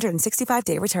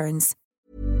 365-day returns.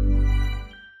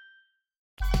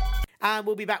 And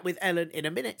we'll be back with Ellen in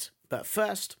a minute. But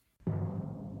first...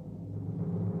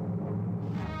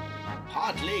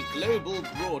 Hardly Global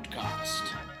Broadcast.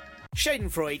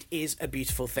 Schadenfreude is a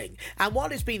beautiful thing, and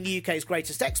while it's been the UK's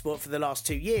greatest export for the last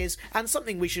 2 years, and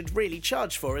something we should really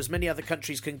charge for, as many other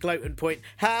countries can gloat and point,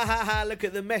 ha ha ha, look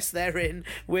at the mess they're in,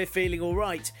 we're feeling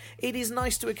alright, it is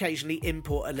nice to occasionally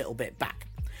import a little bit back.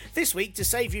 This week, to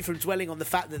save you from dwelling on the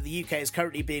fact that the UK is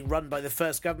currently being run by the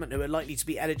first government who are likely to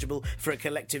be eligible for a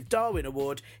collective Darwin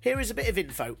Award, here is a bit of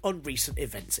info on recent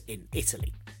events in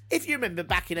Italy. If you remember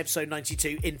back in episode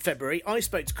 92 in February, I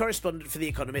spoke to correspondent for The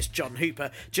Economist John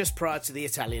Hooper just prior to the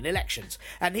Italian elections,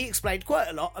 and he explained quite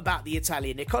a lot about the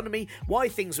Italian economy, why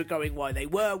things were going why they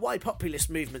were, why populist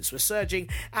movements were surging,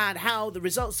 and how the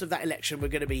results of that election were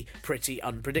going to be pretty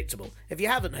unpredictable. If you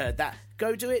haven't heard that,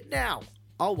 go do it now.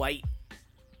 I'll wait.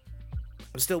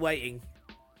 I'm still waiting.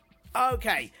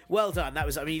 Okay, well done. That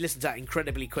was, you listened to that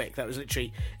incredibly quick. That was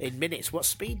literally in minutes. What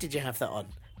speed did you have that on?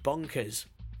 Bonkers.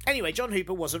 Anyway, John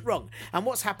Hooper wasn't wrong, and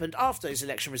what's happened after those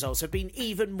election results have been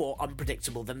even more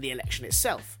unpredictable than the election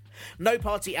itself. No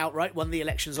party outright won the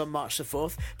elections on March the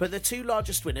 4th, but the two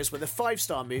largest winners were the Five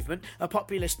Star Movement, a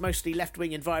populist, mostly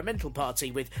left-wing environmental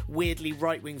party with weirdly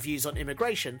right-wing views on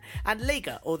immigration, and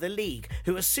Lega, or the League,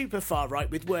 who are super far-right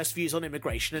with worse views on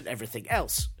immigration and everything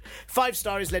else. Five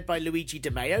Star is led by Luigi Di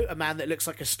Maio, a man that looks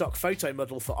like a stock photo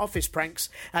model for office pranks,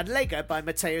 and Lega by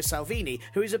Matteo Salvini,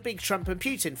 who is a big Trump and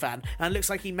Putin fan and looks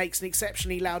like he makes an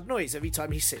exceptionally loud noise every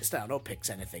time he sits down or picks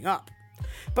anything up.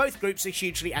 Both groups are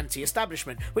hugely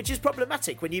anti-establishment, which is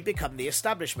problematic when you become the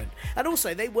establishment, and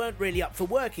also they weren't really up for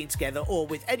working together or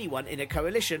with anyone in a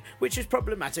coalition, which is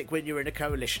problematic when you're in a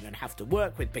coalition and have to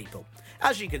work with people.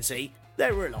 As you can see,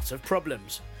 there were a lot of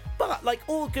problems. But like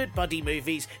all good buddy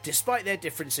movies, despite their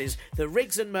differences, the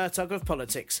Riggs and Murdoch of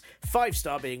politics, Five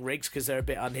Star being Riggs because they're a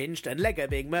bit unhinged, and Lega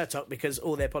being Murdoch because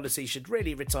all their policies should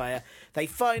really retire, they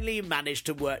finally managed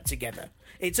to work together.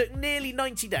 It took nearly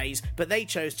 90 days, but they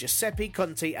chose Giuseppe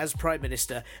Conte as Prime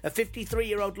Minister, a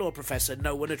 53-year-old law professor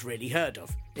no one had really heard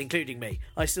of, including me.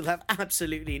 I still have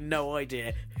absolutely no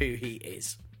idea who he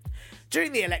is.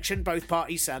 During the election, both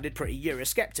parties sounded pretty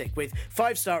Eurosceptic, with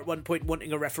Five Star at one point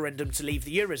wanting a referendum to leave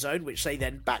the Eurozone, which they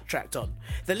then backtracked on.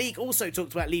 The League also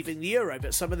talked about leaving the Euro,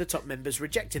 but some of the top members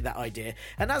rejected that idea,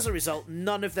 and as a result,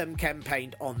 none of them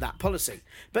campaigned on that policy.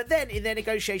 But then, in their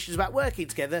negotiations about working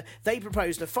together, they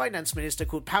proposed a finance minister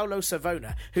called Paolo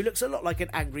Savona, who looks a lot like an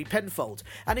angry Penfold,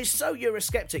 and is so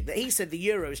Eurosceptic that he said the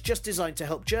Euro is just designed to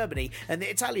help Germany, and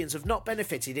the Italians have not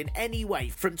benefited in any way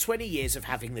from 20 years of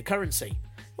having the currency.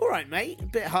 Alright mate, a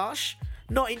bit harsh.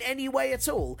 Not in any way at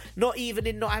all. Not even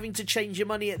in not having to change your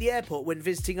money at the airport when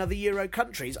visiting other Euro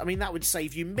countries. I mean, that would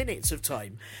save you minutes of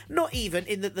time. Not even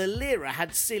in that the lira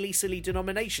had silly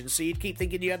denominations, so you'd keep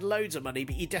thinking you had loads of money,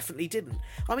 but you definitely didn't.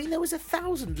 I mean, there was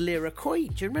 1,000 lira coin.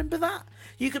 Do you remember that?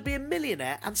 You could be a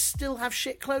millionaire and still have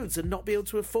shit clothes and not be able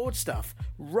to afford stuff.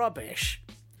 Rubbish.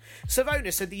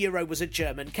 Savona said the euro was a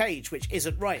German cage, which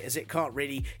isn't right, as it can't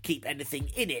really keep anything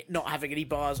in it, not having any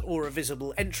bars or a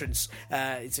visible entrance.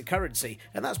 It's a currency,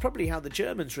 and that's probably how the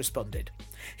Germans responded.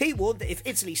 He warned that if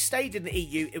Italy stayed in the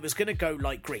EU, it was going to go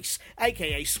like Greece,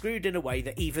 aka screwed in a way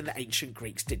that even the ancient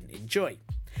Greeks didn't enjoy.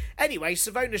 Anyway,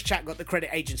 Savona's chat got the credit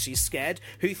agencies scared,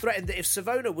 who threatened that if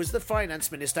Savona was the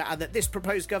finance minister and that this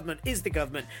proposed government is the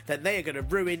government, then they are going to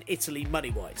ruin Italy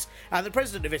money-wise. And the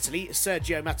president of Italy,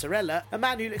 Sergio Mattarella, a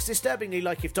man who looks disturbingly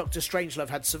like if Dr. Strangelove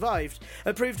had survived,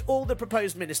 approved all the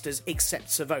proposed ministers except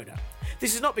Savona.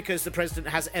 This is not because the president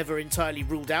has ever entirely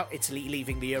ruled out Italy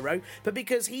leaving the euro, but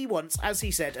because he wants, as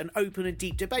he said, an open and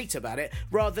deep debate about it,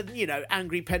 rather than,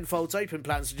 angry Penfold's open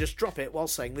plans to just drop it while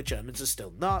saying the Germans are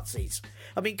still Nazis.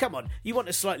 I mean, come on, you want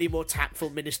a slightly more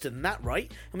tactful minister than that,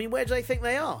 right? I mean, where do they think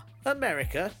they are?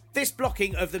 America. This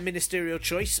blocking of the ministerial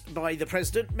choice by the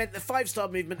president meant the Five Star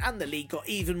Movement and the League got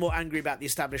even more angry about the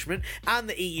establishment and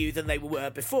the EU than they were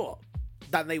before.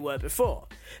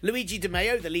 Luigi Di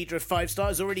Maio, the leader of Five Star,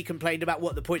 has already complained about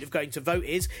what the point of going to vote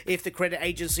is if the credit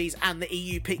agencies and the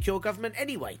EU pick your government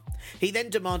anyway. He then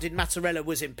demanded Mattarella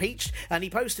was impeached, and he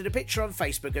posted a picture on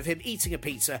Facebook of him eating a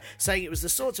pizza, saying it was the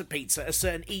sort of pizza a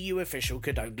certain EU official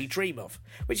could only dream of,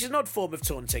 which is an odd form of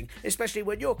taunting, especially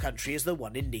when your country is the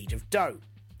one in need of dough.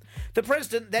 The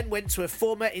president then went to a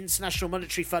former International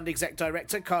Monetary Fund exec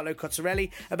director, Carlo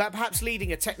Cottarelli, about perhaps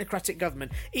leading a technocratic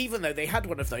government, even though they had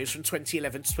one of those from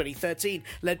 2011 to 2013,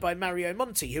 led by Mario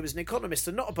Monti, who was an economist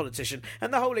and not a politician,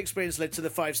 and the whole experience led to the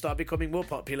Five Star becoming more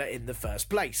popular in the first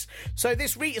place. So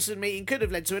this recent meeting could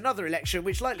have led to another election,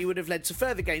 which likely would have led to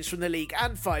further gains from the League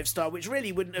and Five Star, which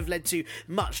really wouldn't have led to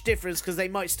much difference because they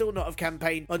might still not have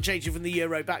campaigned on changing from the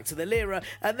euro back to the lira,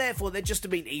 and therefore there'd just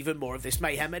have been even more of this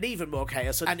mayhem and even more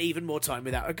chaos and even more time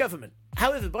without a government.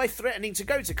 However, by threatening to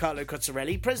go to Carlo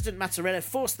Cottarelli, President Mattarella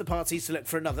forced the parties to look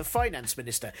for another finance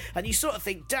minister, and you sort of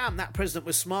think, damn, that president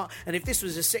was smart, and if this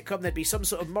was a sitcom there'd be some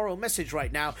sort of moral message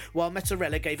right now, while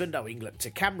Mattarella gave a knowing look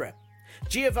to camera.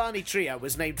 Giovanni Tria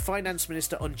was named Finance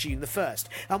Minister on June the 1st,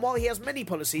 and while he has many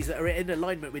policies that are in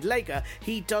alignment with Lega,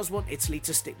 he does want Italy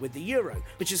to stick with the euro,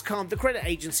 which has calmed the credit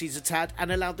agencies a tad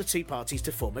and allowed the two parties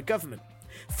to form a government.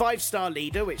 Five Star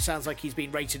leader, which sounds like he's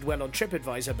been rated well on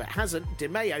TripAdvisor but hasn't, Di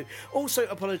Maio, also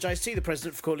apologised to the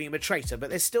president for calling him a traitor, but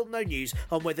there's still no news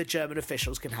on whether German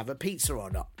officials can have a pizza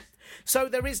or not. So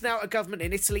there is now a government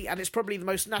in Italy, and it's probably the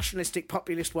most nationalistic,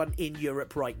 populist one in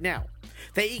Europe right now.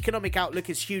 Their economic outlook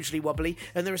is hugely wobbly,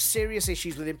 and there are serious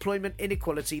issues with employment,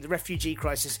 inequality, the refugee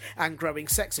crisis, and growing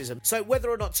sexism. So whether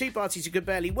or not two parties who could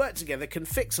barely work together can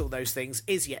fix all those things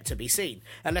is yet to be seen.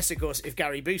 Unless, of course, if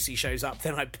Gary Busey shows up,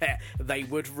 then I bet they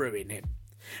would ruin him.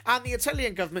 And the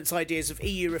Italian government's ideas of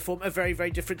EU reform are very, very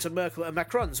different to Merkel and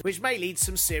Macron's, which may lead to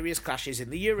some serious clashes in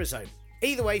the Eurozone.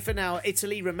 Either way, for now,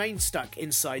 Italy remains stuck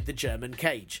inside the German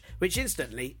cage, which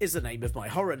incidentally is the name of my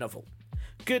horror novel.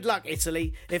 Good luck,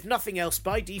 Italy. If nothing else,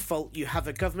 by default, you have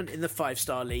a government in the Five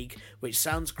Star League, which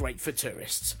sounds great for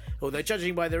tourists. Although,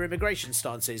 judging by their immigration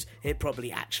stances, it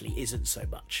probably actually isn't so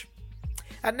much.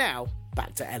 And now,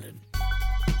 back to Ellen.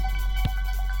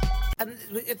 And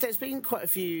there's been quite a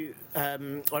few,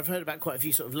 I've heard about quite a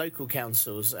few sort of local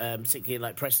councils, particularly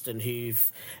like Preston,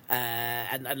 who've,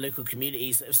 and local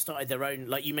communities that have started their own,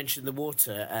 like you mentioned, the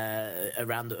water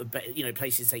around,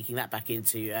 places taking that back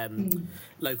into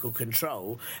local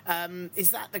control.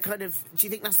 Is that the kind of, do you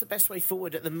think that's the best way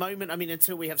forward at the moment? I mean,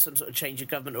 until we have some sort of change of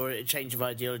government or a change of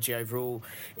ideology overall,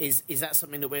 is that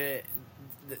something that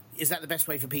is that the best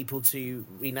way for people to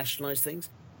renationalise things?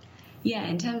 Yeah,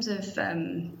 in terms of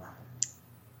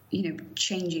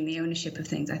changing the ownership of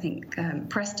things, I think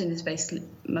Preston is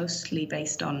mostly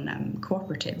based on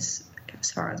cooperatives,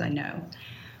 as far as I know.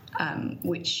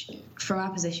 Which, from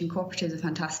our position, cooperatives are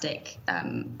fantastic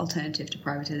alternative to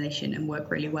privatisation and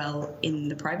work really well in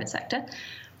the private sector.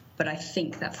 But I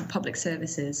think that for public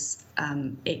services,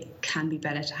 it can be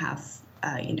better to have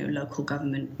local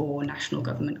government or national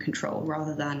government control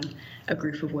rather than a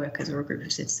group of workers or a group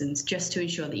of citizens, just to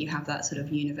ensure that you have that sort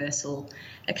of universal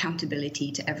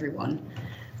accountability to everyone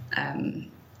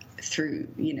through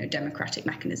democratic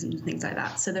mechanisms and things like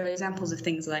that. So there are examples of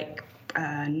things like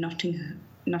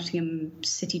Nottingham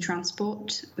City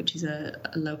Transport, which is a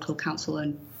local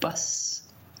council-owned bus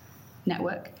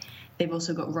network. They've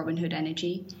also got Robin Hood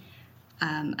Energy,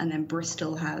 and then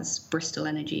Bristol has Bristol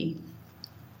Energy.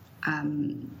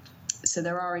 So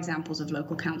there are examples of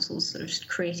local councils sort of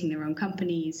creating their own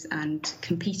companies and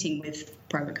competing with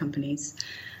private companies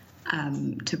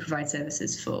to provide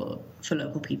services for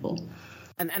local people.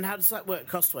 And how does that work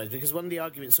cost-wise? Because one of the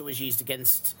arguments always used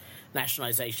against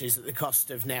nationalisation is that the cost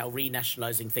of now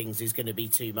renationalising things is going to be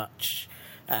too much.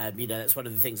 That's one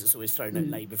of the things that's always thrown at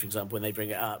Labour, for example, when they bring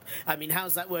it up. I mean,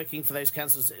 how's that working for those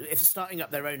councils? If starting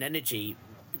up their own energy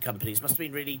companies must have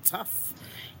been really tough.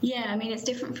 Yeah, I mean, it's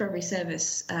different for every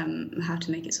service, how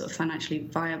to make it sort of financially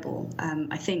viable.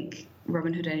 I think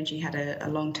Robin Hood Energy had a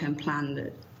long-term plan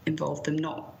that involved them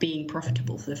not being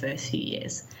profitable for the first few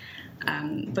years.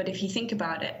 But if you think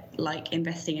about it like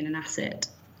investing in an asset,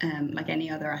 like any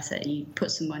other asset, you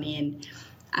put some money in,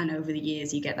 and over the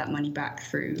years you get that money back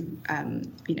through,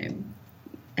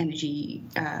 energy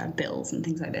bills and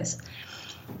things like this.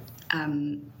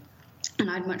 And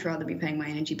I'd much rather be paying my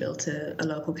energy bill to a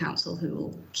local council who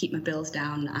will keep my bills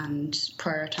down and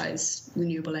prioritise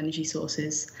renewable energy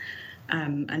sources,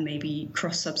 and maybe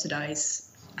cross-subsidise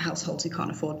households who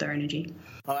can't afford their energy.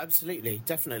 Oh, absolutely,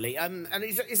 definitely. And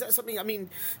is that something? I mean,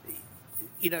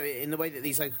 in the way that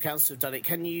these local councils have done it,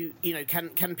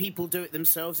 can people do it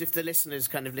themselves? If the listeners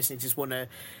kind of listening just want to,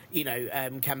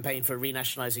 campaign for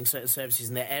renationalising certain services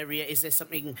in their area, is there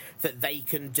something that they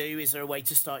can do? Is there a way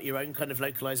to start your own kind of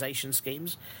localisation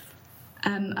schemes?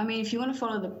 I mean, if you want to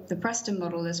follow the Preston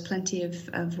model, there's plenty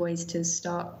of ways to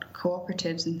start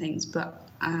cooperatives and things, but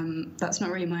that's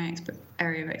not really my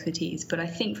area of expertise. But I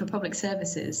think for public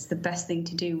services, the best thing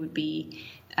to do would be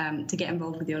to get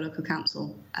involved with your local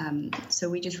council. So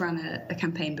we just ran a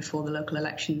campaign before the local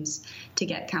elections to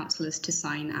get councillors to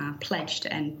sign our pledge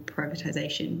to end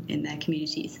privatisation in their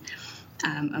communities.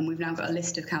 And we've now got a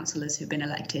list of councillors who've been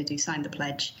elected who signed the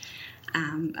pledge.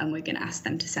 And we're going to ask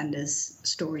them to send us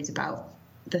stories about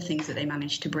the things that they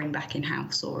managed to bring back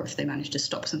in-house, or if they managed to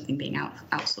stop something being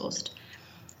outsourced.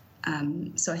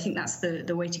 So I think that's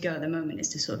the way to go at the moment, is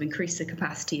to sort of increase the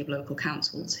capacity of local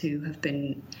councils who have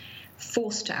been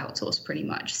forced to outsource pretty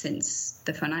much since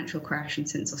the financial crash and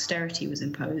since austerity was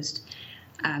imposed,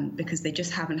 because they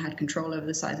just haven't had control over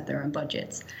the size of their own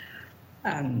budgets.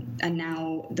 And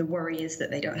now the worry is that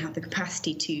they don't have the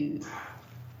capacity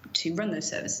to run those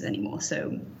services anymore.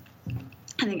 So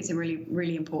I think it's really,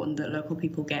 really important that local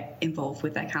people get involved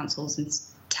with their councils and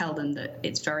tell them that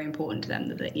it's very important to them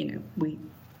that we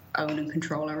own and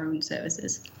control our own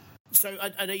services. So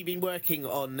I know you've been working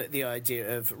on the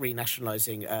idea of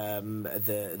renationalising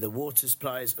the water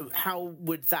supplies. How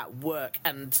would that work?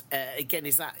 And again,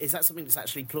 is that something that's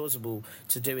actually plausible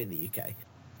to do in the UK?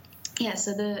 Yeah,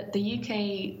 so the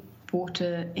UK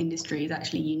water industry is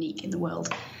actually unique in the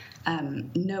world.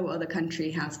 No other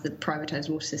country has the privatised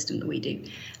water system that we do.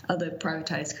 Other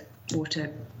privatised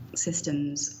water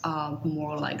systems are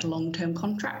more like long-term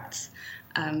contracts,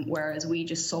 whereas we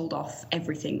just sold off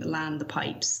everything, the land, the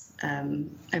pipes,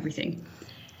 everything.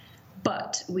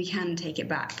 But we can take it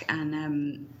back,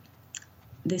 and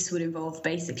this would involve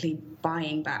basically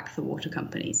buying back the water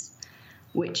companies,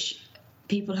 which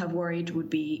people have worried would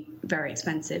be very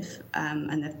expensive, and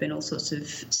there have been all sorts of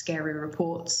scary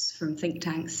reports from think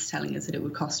tanks telling us that it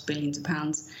would cost billions of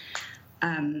pounds.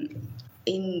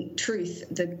 In truth,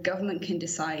 the government can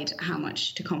decide how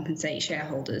much to compensate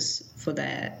shareholders for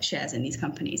their shares in these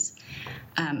companies,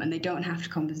 and they don't have to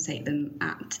compensate them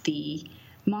at the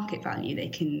market value. They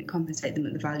can compensate them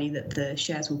at the value that the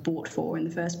shares were bought for in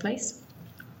the first place,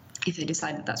 if they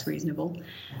decide that that's reasonable.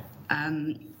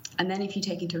 And then if you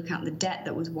take into account the debt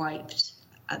that was wiped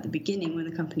at the beginning when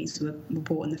the companies were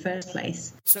bought in the first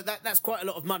place. So that's quite a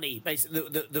lot of money, basically,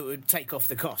 that would take off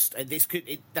the cost. And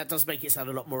that does make it sound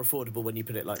a lot more affordable when you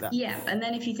put it like that. Yeah, and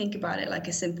then if you think about it like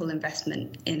a simple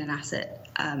investment in an asset,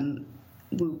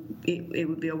 it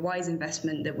would be a wise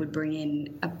investment that would bring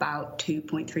in about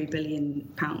 £2.3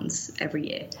 billion every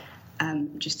year,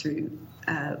 just through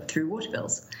water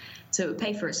bills. So it would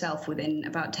pay for itself within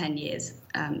about 10 years.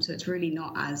 So it's really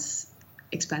not as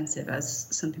expensive as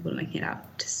some people are making it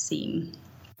out to seem.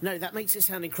 No, that makes it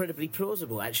sound incredibly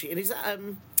plausible, actually. And is that,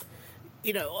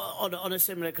 on a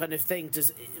similar kind of thing,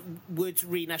 would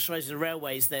renationalising the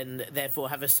railways then therefore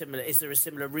have is there a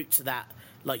similar route to that,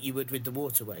 like you would with the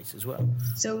waterways as well?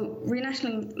 So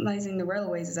renationalising the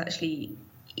railways is actually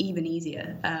even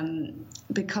easier,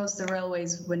 because the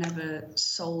railways were never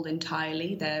sold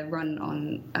entirely. They're run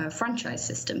on a franchise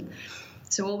system.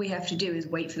 So all we have to do is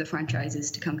wait for the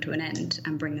franchises to come to an end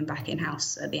and bring them back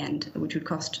in-house at the end, which would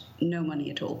cost no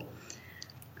money at all.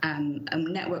 And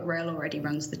Network Rail already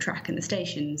runs the track and the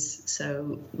stations,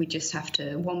 so we just have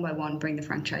to, one by one, bring the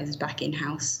franchises back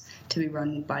in-house to be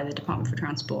run by the Department for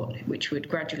Transport, which would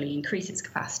gradually increase its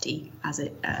capacity as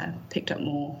it picked up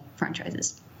more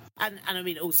franchises. And I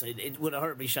mean, also, it would a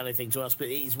horribly shallow thing to ask, but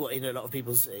it is what in a lot of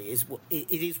people's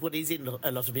in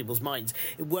a lot of people's minds.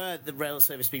 Were the rail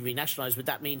service being renationalised, would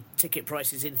that mean ticket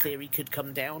prices, in theory, could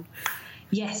come down?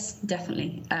 Yes,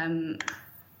 definitely.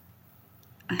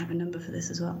 I have a number for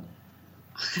this as well.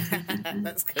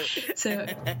 That's good. So,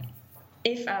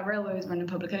 if our railway was run in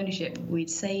public ownership,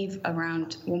 we'd save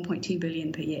around £1.2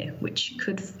 billion per year, which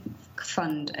could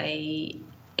fund a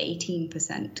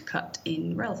 18% cut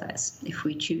in rail fares if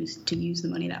we choose to use the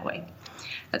money that way.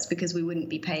 That's because we wouldn't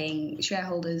be paying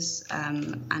shareholders,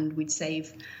 and we'd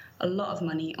save a lot of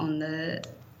money on the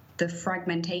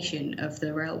fragmentation of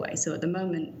the railway. So at the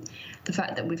moment, the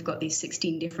fact that we've got these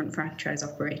 16 different franchise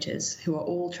operators who are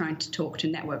all trying to talk to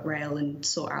Network Rail and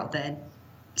sort out their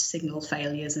signal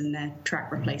failures and their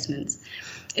track replacements,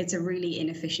 it's a really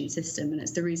inefficient system, and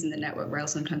it's the reason that Network Rail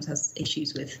sometimes has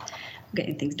issues with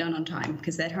getting things done on time,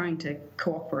 because they're trying to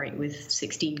cooperate with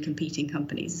 16 competing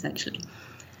companies, essentially.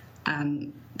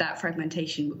 That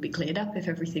fragmentation would be cleared up if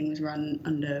everything was run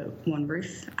under one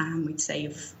roof, and we'd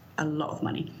save a lot of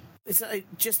money. It's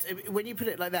just, when you put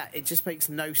it like that, it just makes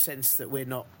no sense that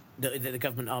that the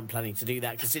government aren't planning to do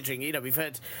that, considering, we've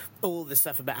heard all the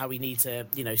stuff about how we need to,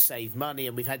 save money,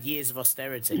 and we've had years of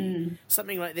austerity.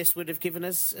 Something like this would have given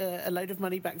us a load of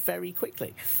money back very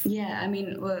quickly. Yeah, I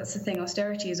mean, well, that's the thing.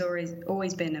 Austerity has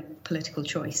always been a political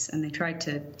choice, and they tried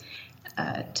to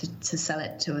sell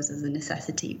it to us as a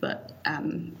necessity, but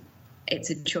it's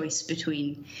a choice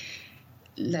between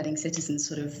letting citizens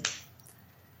sort of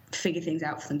figure things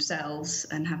out for themselves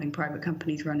and having private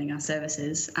companies running our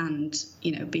services, and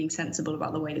being sensible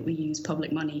about the way that we use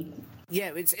public money.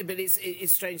 Yeah, it's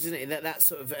strange, isn't it, that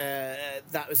sort of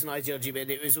that was an ideology, but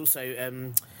it was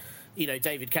also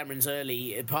David Cameron's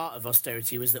early part of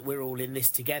austerity was that we're all in this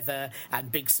together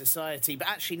and big society, but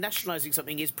actually nationalising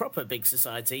something is proper big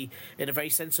society in a very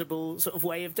sensible sort of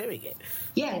way of doing it.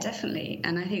 Yeah, definitely.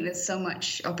 And I think there's so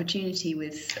much opportunity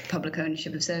with public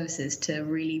ownership of services to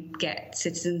really get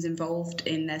citizens involved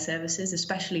in their services,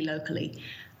 especially locally.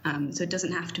 So it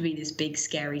doesn't have to be this big,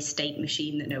 scary state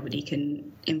machine that nobody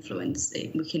can influence.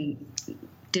 We can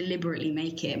deliberately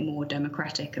make it more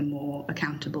democratic and more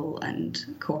accountable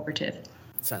and cooperative.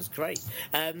 Sounds great.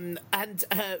 And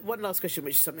one last question,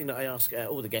 which is something that I ask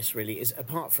all the guests really, is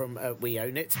apart from We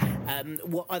Own It,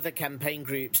 what other campaign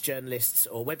groups, journalists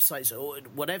or websites or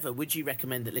whatever would you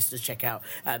recommend that listeners check out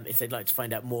if they'd like to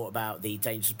find out more about the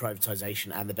dangers of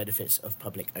privatisation and the benefits of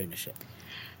public ownership?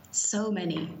 So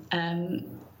many.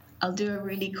 I'll do a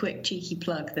really quick cheeky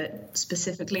plug that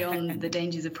specifically on the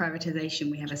dangers of privatisation,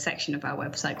 we have a section of our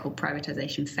website called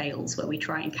Privatisation Fails, where we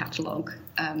try and catalogue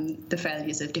the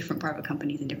failures of different private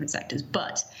companies in different sectors.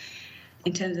 But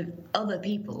in terms of other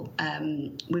people,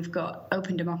 we've got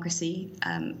Open Democracy.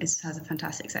 It has a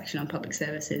fantastic section on public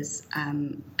services,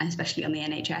 and especially on the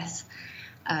NHS.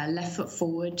 Left Foot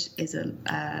Forward is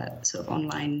a sort of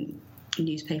online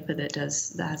newspaper that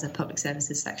has a public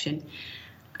services section.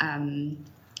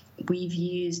 We've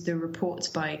used the reports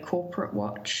by Corporate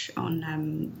Watch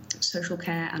on social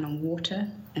care and on water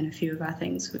and a few of our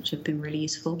things, which have been really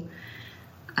useful.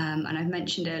 And I've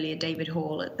mentioned earlier David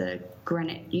Hall at the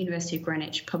University of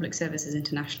Greenwich Public Services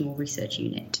International Research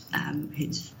Unit,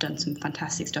 who's done some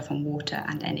fantastic stuff on water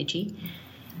and energy.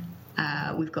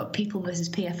 We've got People vs.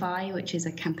 PFI, which is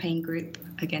a campaign group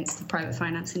against the private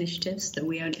finance initiatives that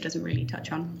We Own It doesn't really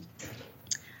touch on.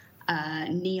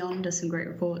 NEON does some great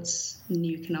reports,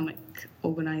 New Economic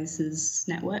Organisers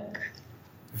Network,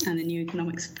 and the New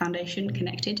Economics Foundation,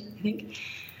 Connected, I think.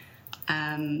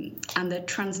 And the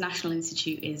Transnational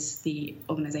Institute is the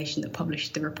organisation that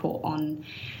published the report on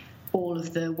all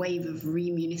of the wave of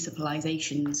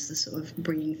remunicipalizations, the sort of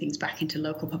bringing things back into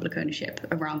local public ownership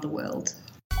around the world.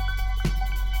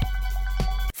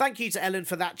 Thank you to Ellen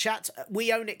for that chat.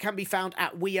 We Own It can be found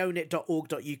at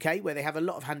weownit.org.uk, where they have a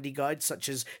lot of handy guides such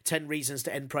as 10 reasons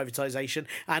to end privatisation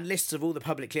and lists of all the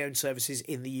publicly owned services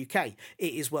in the UK.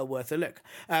 It is well worth a look.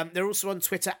 They're also on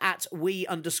Twitter at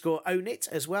we_own_it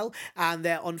as well, and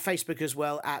they're on Facebook as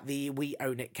well at the We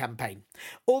Own It campaign.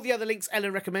 All the other links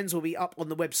Ellen recommends will be up on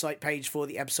the website page for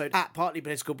the episode at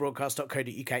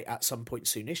partlypoliticalbroadcast.co.uk at some point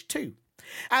soonish too.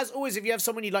 As always, if you have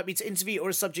someone you'd like me to interview or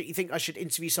a subject you think I should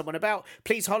interview someone about,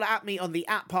 please holler at me on the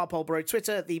 @ParpolBro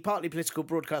Twitter, the Partly Political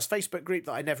Broadcast Facebook group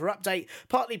that I never update,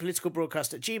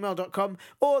 partlypoliticalbroadcast@gmail.com,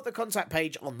 or the contact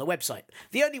page on the website.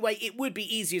 The only way it would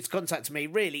be easier to contact me,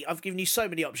 really, I've given you so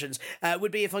many options,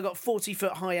 would be if I got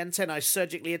 40-foot high antennae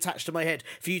surgically attached to my head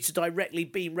for you to directly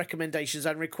beam recommendations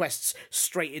and requests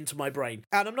straight into my brain.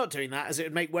 And I'm not doing that, as it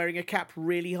would make wearing a cap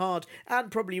really hard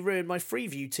and probably ruin my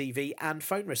Freeview TV and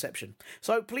phone reception.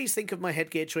 So please think of my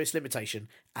headgear choice limitation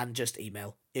and just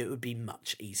email. It would be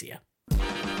much easier.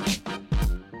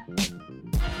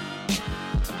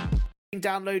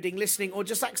 Downloading, listening, or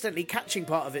just accidentally catching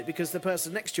part of it because the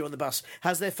person next to you on the bus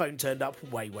has their phone turned up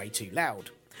way too loud.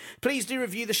 Please do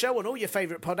review the show on all your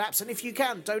favourite pod apps, and if you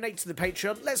can, donate to the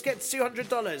Patreon. Let's get to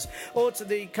 $200, or to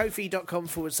the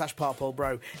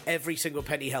kofi.com/parpolbro. Every single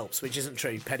penny helps, which isn't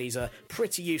true. Pennies are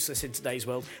pretty useless in today's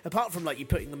world, apart from you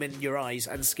putting them in your eyes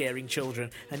and scaring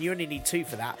children, and you only need 2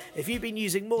 for that. If you've been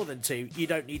using more than 2, you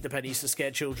don't need the pennies to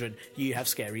scare children. You have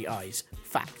scary eyes.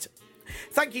 Fact.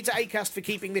 Thank you to Acast for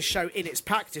keeping this show in its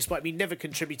pack, despite me never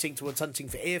contributing towards hunting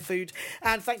for ear food.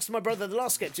 And thanks to my brother, The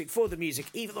Last Skeptic, for the music,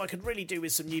 even though I could really do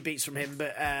with some new beats from him,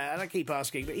 but and I keep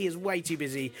asking, but he is way too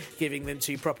busy giving them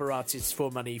to proper artists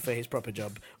for money for his proper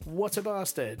job. What a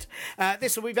bastard.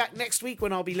 This will be back next week,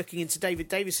 when I'll be looking into David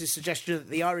Davis's suggestion that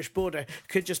the Irish border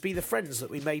could just be the friends that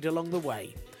we made along the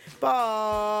way.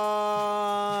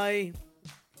 Bye!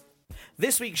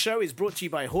 This week's show is brought to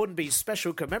you by Hornby's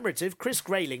special commemorative Chris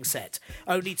Grayling set.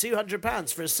 Only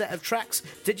 £200 for a set of tracks,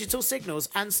 digital signals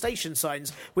and station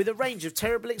signs, with a range of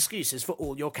terrible excuses for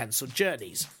all your cancelled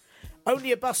journeys.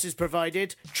 Only a bus is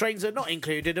provided, trains are not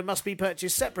included and must be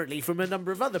purchased separately from a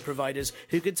number of other providers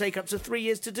who can take up to 3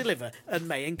 years to deliver and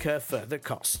may incur further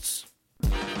costs.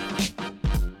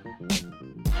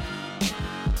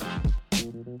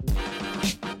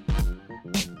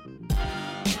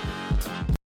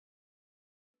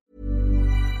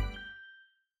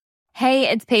 Hey,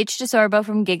 it's Paige DeSorbo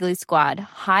from Giggly Squad.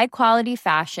 High quality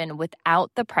fashion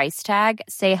without the price tag.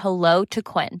 Say hello to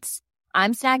Quince.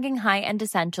 I'm snagging high-end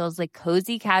essentials like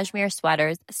cozy cashmere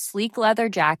sweaters, sleek leather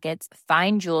jackets,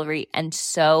 fine jewelry, and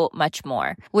so much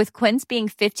more. With Quince being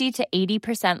 50 to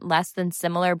 80% less than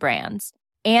similar brands.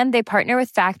 And they partner with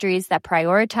factories that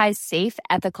prioritize safe,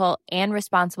 ethical, and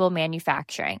responsible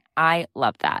manufacturing. I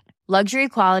love that. Luxury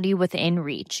quality within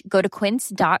reach. Go to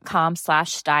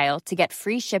quince.com/style to get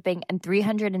free shipping and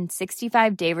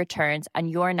 365-day returns on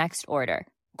your next order.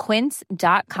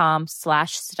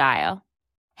 Quince.com/style.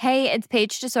 Hey, it's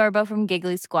Paige DeSorbo from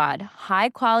Giggly Squad. High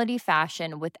quality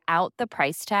fashion without the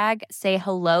price tag. Say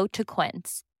hello to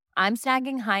Quince. I'm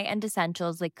snagging high-end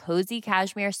essentials like cozy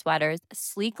cashmere sweaters,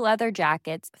 sleek leather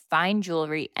jackets, fine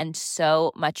jewelry, and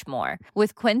so much more.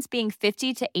 With Quince being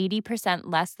 50 to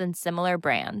 80% less than similar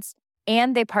brands.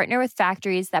 And they partner with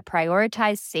factories that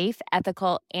prioritize safe,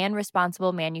 ethical, and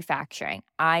responsible manufacturing.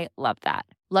 I love that.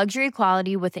 Luxury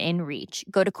quality within reach.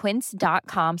 Go to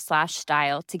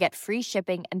quince.com/style to get free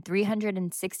shipping and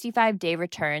 365-day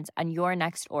returns on your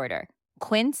next order.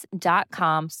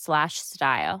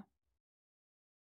 Quince.com/style.